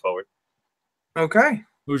moving forward. Okay.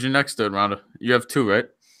 Who's your next third rounder? You have 2, right?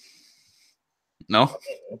 No?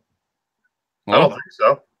 I don't think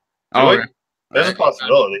so. Okay. There's a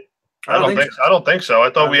possibility. I don't think so. I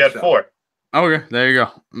thought we had 4. Okay, there you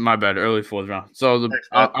go. My bad. Early 4th round. So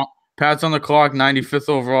Pat's on the clock, 95th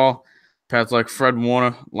overall. Pat's like Fred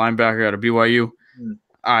Warner, linebacker out of BYU.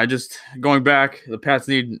 Just going back, the Pats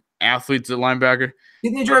need athletes at linebacker.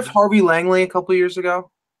 Didn't they draft Harvey Langley a couple years ago?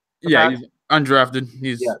 Yeah, he's undrafted.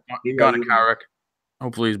 He's got a car wreck.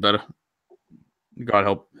 Hopefully he's better. God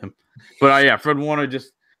help him. But Fred Warner,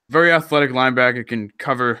 just very athletic linebacker, can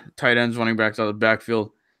cover tight ends, running backs out of the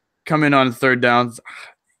backfield, come in on 3rd downs.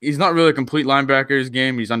 He's not really a complete linebacker his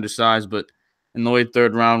game. He's undersized, but in the late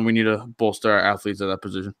 3rd round, we need to bolster our athletes at that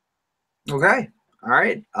position. Okay. All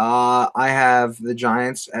right. I have the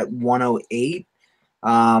Giants at 108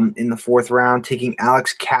 in the 4th round, taking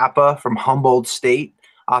Alex Kappa from Humboldt State,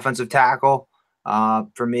 offensive tackle.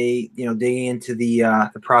 For me, digging into the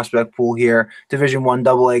prospect pool here, Division I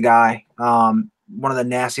AA guy, one of the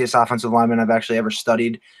nastiest offensive linemen I've actually ever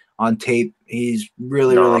studied on tape. He's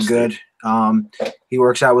really, really good. He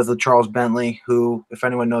works out with Charles Bentley, who, if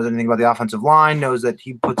anyone knows anything about the offensive line, knows that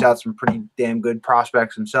he puts out some pretty damn good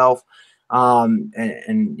prospects himself.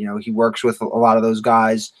 And he works with a lot of those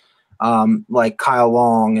guys, like Kyle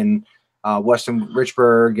Long and Weston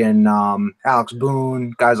Richburg and Alex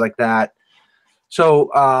Boone, guys like that.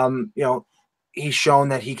 So, he's shown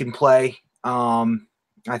that he can play.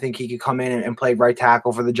 I think he could come in and play right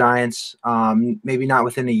tackle for the Giants. Maybe not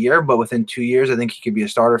within a year, but within 2 years, I think he could be a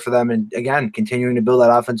starter for them. And again, continuing to build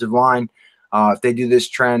that offensive line. If they do this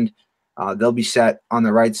trend, they'll be set on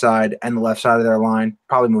the right side and the left side of their line.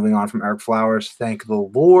 Probably moving on from Eric Flowers. Thank the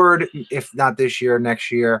Lord. If not this year,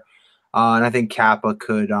 next year. And I think Kappa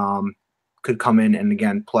could come in and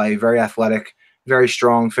again play. Very athletic, very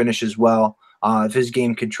strong, finish as well. If his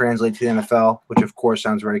game could translate to the NFL, which of course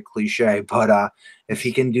sounds very cliche, but if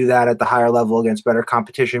he can do that at the higher level against better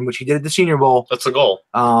competition, which he did at the Senior Bowl, that's the goal.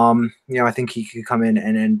 I think he could come in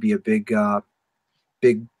and be a big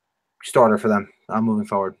starter for them moving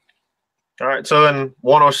forward. All right, so then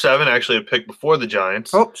 107, actually a pick before the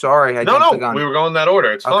Giants. Oh, sorry, No, we were going in that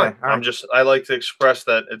order. It's fine. Right. I like to express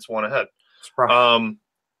that it's one ahead.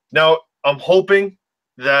 Now I'm hoping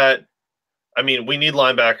that, we need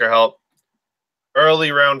linebacker help.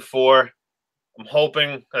 Early round 4, I'm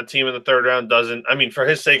hoping a team in the 3rd round doesn't. For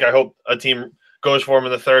his sake, I hope a team goes for him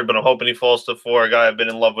in the 3rd, but I'm hoping he falls to 4, a guy I've been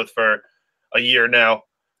in love with for a year now,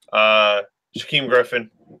 Shaquem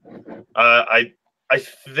Griffin. I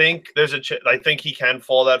think there's I think he can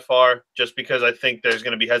fall that far, just because I think there's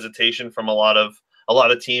going to be hesitation from a lot of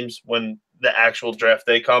teams when the actual draft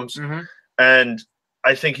day comes, and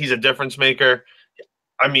I think he's a difference maker.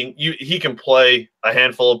 He can play a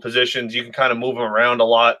handful of positions. You can kind of move him around a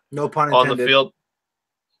lot. No pun intended. On the field.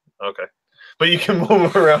 Okay. But you can move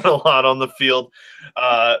him around a lot on the field.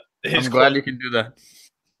 I'm glad you can do that.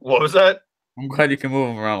 What was that? I'm glad you can move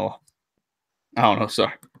him around a lot. I don't know.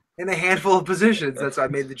 Sorry. in a handful of positions. That's why I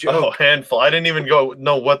made the Oh, joke. handful. I didn't even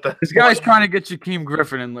know what the. This guy's trying to get Jakeem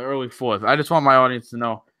Griffin in the early fourth. I just want my audience to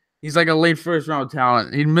know he's like a late first round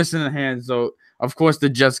talent. He's missing a hand, so of course the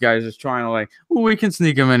Jets guys is trying to like, oh, we can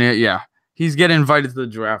sneak him in here. Yeah, he's getting invited to the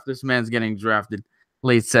draft. This man's getting drafted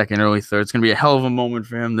late second, early third. It's gonna be a hell of a moment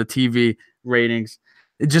for him. The TV ratings.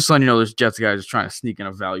 Just letting you know, this Jets guy is trying to sneak in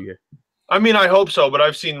a value here. I mean, I hope so, but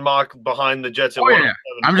I've seen mock behind the Jets. At 107.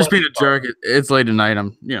 I'm just being a jerk. It's late at night.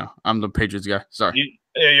 I'm the Patriots guy. Sorry.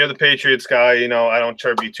 You're the Patriots guy. I don't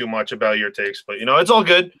chirp you too much about your takes, but it's all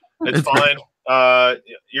good. It's fine.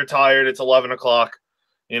 You're tired. It's 11 o'clock.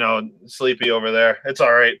 Sleepy over there. It's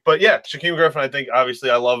all right. But yeah, Shaquem Griffin. I think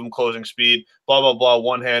obviously I love him. Closing speed. Blah blah blah.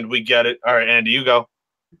 One hand. We get it. All right, Andy, you go.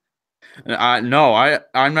 No,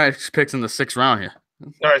 I'm not picking the 6th round here.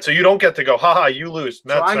 All right, so you don't get to go. Haha, you lose.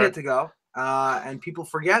 So I get to go. And people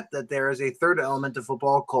forget that there is a third element of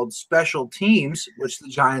football called special teams, which the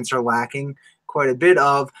Giants are lacking quite a bit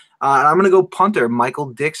of. And I'm going to go punter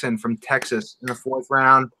Michael Dixon from Texas in the 4th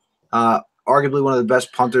round. Arguably one of the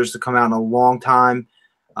best punters to come out in a long time.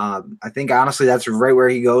 I think, honestly, that's right where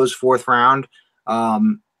he goes, 4th round.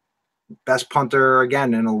 Best punter,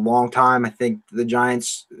 again, in a long time. I think the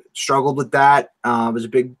Giants struggled with that. It was a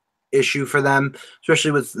big issue for them,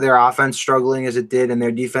 especially with their offense struggling as it did and their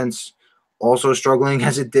defense also struggling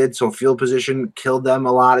as it did. So field position killed them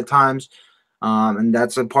a lot of times. And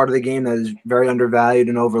that's a part of the game that is very undervalued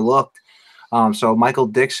and overlooked. So Michael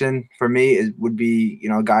Dixon, for me, would be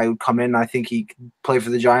a guy who would come in. I think he could play for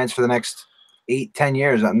the Giants for the next 8-10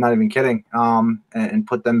 years. I'm not even kidding. And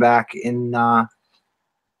put them back into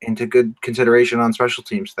good consideration on special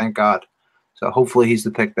teams. Thank God. So hopefully he's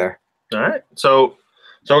the pick there. All right. So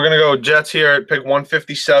we're going to go Jets here at pick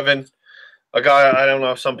 157. A guy, I don't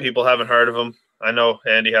know if some people haven't heard of him. I know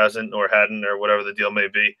Andy hasn't or hadn't or whatever the deal may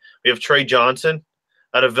be. We have Trey Johnson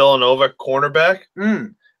out of Villanova, cornerback.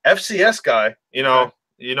 FCS guy.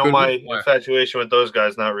 My infatuation with those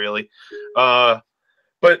guys, not really. But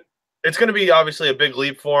it's going to be obviously a big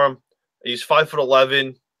leap for him. He's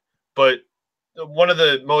 5'11", but one of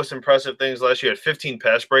the most impressive things last year, had 15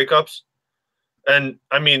 pass breakups. And,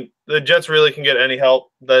 I mean, the Jets really can get any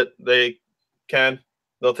help that they can.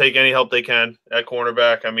 They'll take any help they can at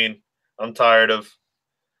cornerback. I mean, I'm tired of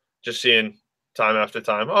just seeing time after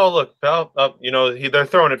time. Oh, look, pal, they're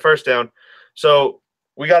throwing it first down. So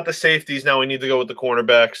we got the safeties. Now we need to go with the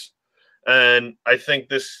cornerbacks. And I think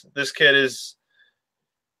this kid is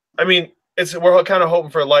 – I mean, we're kind of hoping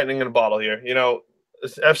for lightning in a bottle here.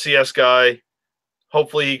 This FCS guy –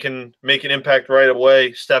 hopefully he can make an impact right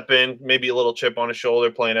away, step in, maybe a little chip on his shoulder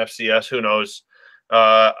playing FCS. Who knows?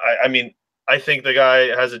 I mean, I think the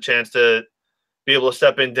guy has a chance to be able to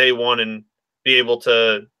step in day one and be able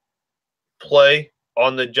to play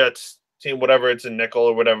on the Jets team, whatever it's in nickel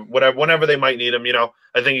or whatever, whenever they might need him.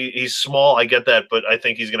 I think he's small. I get that, but I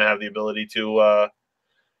think he's going to have the ability to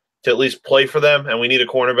at least play for them. And we need a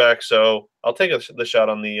cornerback, so I'll take the shot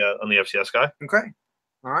on the FCS guy. Okay.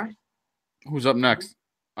 All right. Who's up next?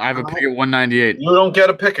 I have a pick at 198. You don't get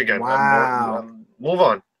a pick again. Wow. Move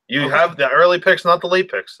on. You have the early picks, not the late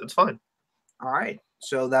picks. It's fine. All right.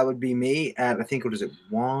 So that would be me at, I think, what is it?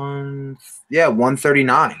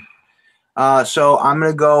 139. So I'm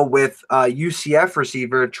going to go with UCF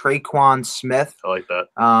receiver Traquan Smith. I like that.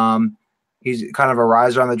 He's kind of a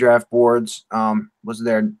riser on the draft boards. I was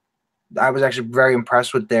actually very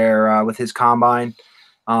impressed with with his combine.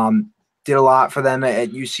 Did a lot for them at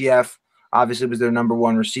UCF. Obviously was their number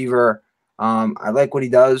one receiver. I like what he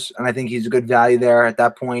does, and I think he's a good value there at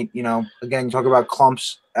that point. Again, you talk about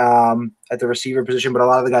clumps at the receiver position, but a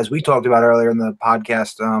lot of the guys we talked about earlier in the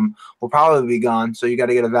podcast will probably be gone. So you got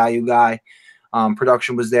to get a value guy.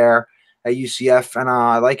 Production was there at UCF, and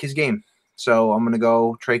I like his game. So I'm going to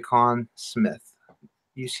go Traquan Smith,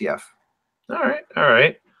 UCF. All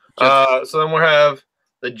right. So then we'll have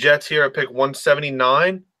the Jets here at pick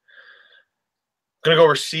 179. Going to go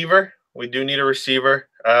receiver. We do need a receiver.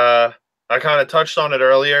 I kind of touched on it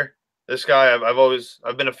earlier. This guy,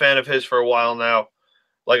 I've been a fan of his for a while now.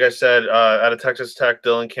 Like I said, out of Texas Tech,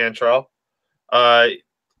 Dylan Cantrell. I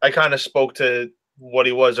kind of spoke to what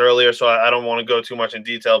he was earlier, so I don't want to go too much in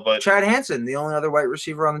detail. But Chad Hansen, the only other white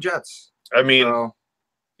receiver on the Jets. I mean,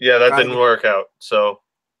 yeah, that didn't work out. So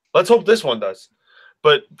let's hope this one does.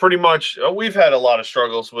 But pretty much, we've had a lot of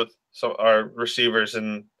struggles with our receivers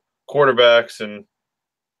and quarterbacks and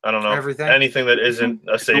I don't know. Anything that isn't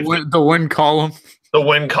a safety. The win column. The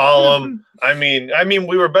win column. I mean,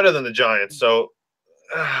 we were better than the Giants, so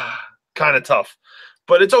kind of tough.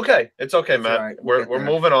 But it's okay. It's okay, Matt. Right. We're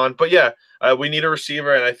moving on. But yeah, we need a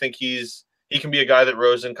receiver, and I think he's he can be a guy that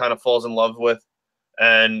Rosen kind of falls in love with.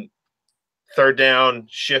 And third down,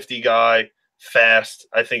 shifty guy, fast.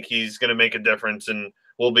 I think he's going to make a difference, and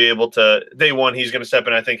we'll be able to – day one, he's going to step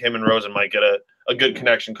in. I think him and Rosen might get a good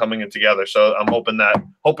connection coming in together. So I'm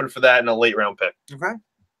hoping for that in a late-round pick. Okay.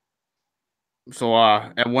 So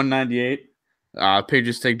at 198,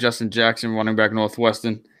 Patriots take Justin Jackson, running back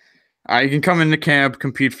Northwestern. He can come into camp,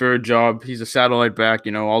 compete for a job. He's a satellite back,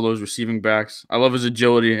 all those receiving backs. I love his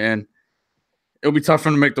agility, and it'll be tough for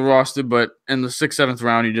him to make the roster, but in the 6th, 7th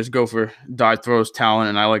round, you just go for dive throws, talent,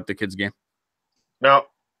 and I like the kid's game. Now,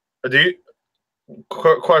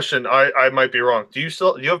 question, I might be wrong. Do you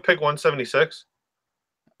have pick 176?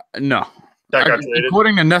 No. That got traded?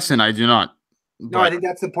 According to Nesson, I do not. No, I think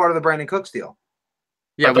that's the part of the Brandon Cooks deal.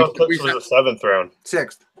 Yeah, I thought Cooks was the 7th round.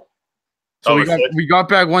 6th. So we got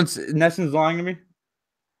back once. Nesson's lying to me.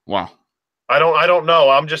 Wow. I don't know.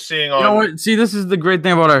 I'm just seeing on. You know what? See, this is the great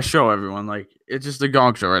thing about our show, everyone. Like, it's just a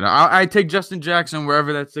gong show right now. I take Justin Jackson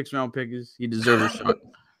wherever that 6th round pick is. He deserves a shot.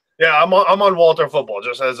 Yeah, I'm on Walter Football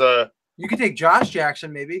just as a. You could take Josh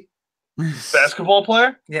Jackson, maybe. Basketball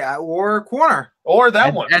player. Yeah, or corner, or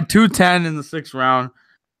that one at 210 in the 6th round.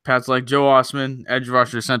 Pat's like Joe Osman, edge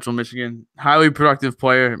rusher, Central Michigan, highly productive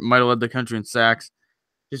player, might have led the country in sacks.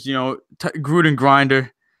 Just Gruden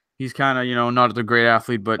grinder. He's kind of not a great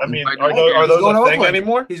athlete, but I mean, are those a thing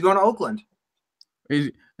anymore? He's going to Oakland.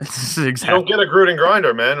 Exactly. You don't get a Gruden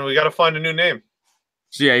grinder, man. We got to find a new name.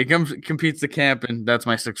 So yeah, he competes the camp, and that's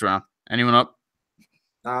my 6th round. Anyone up?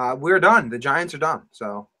 We're done. The Giants are done.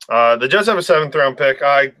 So the Jets have a 7th round pick.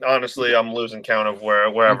 I'm losing count of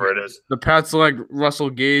wherever it is. The Pats select Russell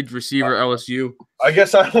Gage, receiver, LSU. I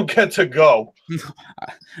guess I don't get to go.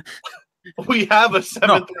 We have a 7th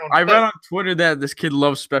round pick. I read on Twitter that this kid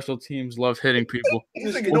loves special teams, loves hitting people.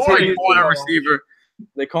 He's a receiver.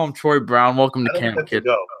 They call him Troy Brown. Welcome to camp, kid.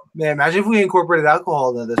 Man, imagine if we incorporated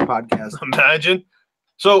alcohol into this podcast. Imagine.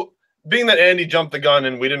 So, being that Andy jumped the gun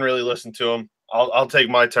and we didn't really listen to him, I'll take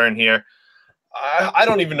my turn here. I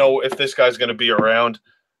don't even know if this guy's going to be around.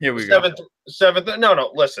 Here we go. 7th.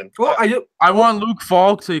 No. Listen. Well, I want Luke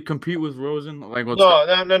Falk to compete with Rosen.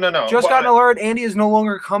 No. Just got an alert. Andy is no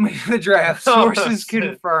longer coming to the draft. Sources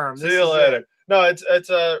confirmed. See you later. No, it's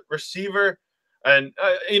a receiver, and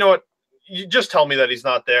you know what? You just tell me that he's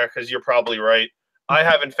not there because you're probably right. I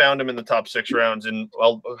haven't found him in the top 6 rounds in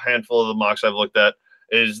a handful of the mocks I've looked at.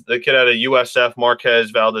 Is the kid out of USF,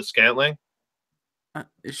 Marquez Valdez-Scantling?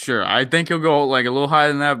 Sure, I think he'll go like a little higher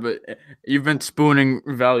than that, but you've been spooning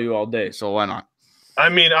value all day, so why not? I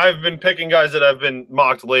mean, I've been picking guys that have been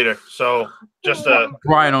mocked later, so just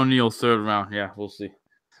Brian O'Neill 3rd round. Yeah, we'll see.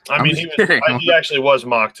 I mean, he actually was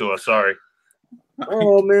mocked to us. Sorry.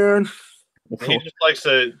 Oh man, he just likes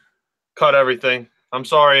to cut everything. I'm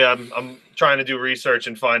sorry. I'm trying to do research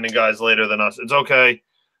and finding guys later than us. It's okay.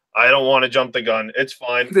 I don't want to jump the gun. It's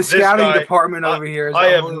fine. The scouting department over here is I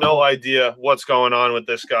have no idea what's going on with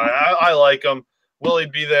this guy. I like him. Will he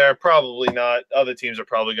be there? Probably not. Other teams are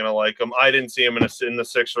probably going to like him. I didn't see him in the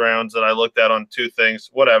 6 rounds that I looked at on 2 things.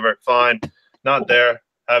 Whatever. Fine. Not there.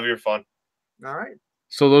 Have your fun. All right.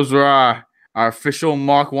 So those were our official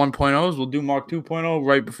mock 1.0s. We'll do mock 2.0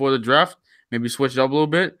 right before the draft. Maybe switch it up a little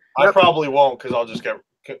bit. I probably won't because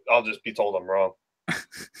I'll just be told I'm wrong.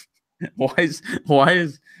 Why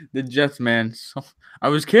is the Jets, man? I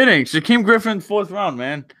was kidding. Shaquem Griffin, 4th round,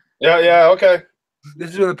 man. Yeah, okay.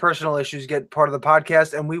 This is where the personal issues get part of the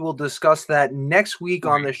podcast, and we will discuss that next week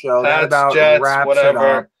on the show. Pats, that about Jets, wraps whatever.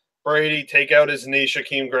 it up. Brady, take out his knee.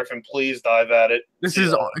 Shaquem Griffin, please dive at it.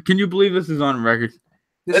 Can you believe this is on record?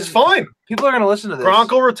 It's fine. People are going to listen to this. Gronk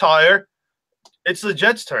retire. It's the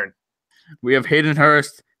Jets' turn. We have Hayden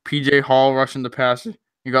Hurst, PJ Hall rushing the passer.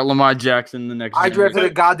 You got Lamar Jackson the next. I drafted a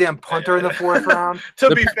goddamn punter in the 4th round.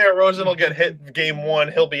 To be fair, Rosen will get hit game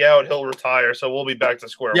 1. He'll be out. He'll retire. So we'll be back to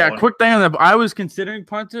square one. Yeah, quick thing on that. I was considering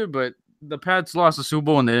punter, but the Pats lost the Super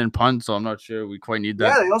Bowl and they didn't punt, so I'm not sure we quite need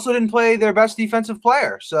that. Yeah, they also didn't play their best defensive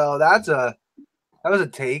player, so that was a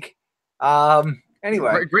take.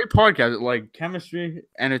 Anyway, great podcast, like chemistry,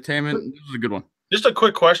 entertainment. This was a good one. Just a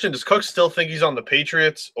quick question: does Cook still think he's on the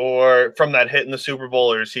Patriots, or from that hit in the Super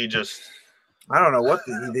Bowl, or is he just? I don't know what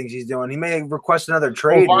he thinks he's doing. He may request another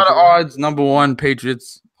trade. A lot of odds. Number 1,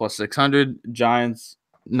 Patriots plus 600. Giants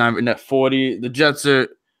 940. The Jets are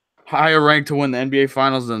higher ranked to win the NBA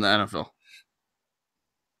Finals than the NFL.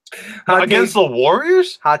 Against the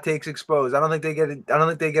Warriors? Hot takes exposed. I don't think they get it. I don't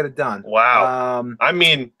think they get it done. Wow. I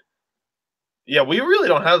mean, yeah, we really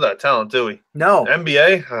don't have that talent, do we? No.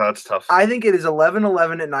 NBA? Oh, that's tough. I think it is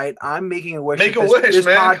 11:11 at night. I'm making a wish. Make a wish, this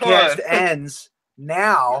man. podcast ends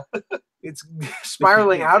now. It's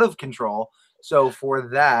spiraling out of control. So for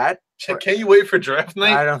that, Can you wait for draft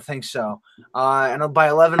I night? don't think so. And by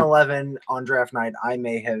 11/11 on draft night, I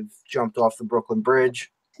may have jumped off the Brooklyn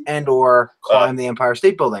Bridge and or climbed the Empire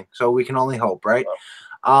State Building. So we can only hope, right?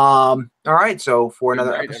 All right. So for Good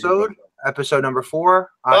another night, episode, everybody. episode number 4,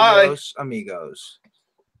 Bye. adios, amigos.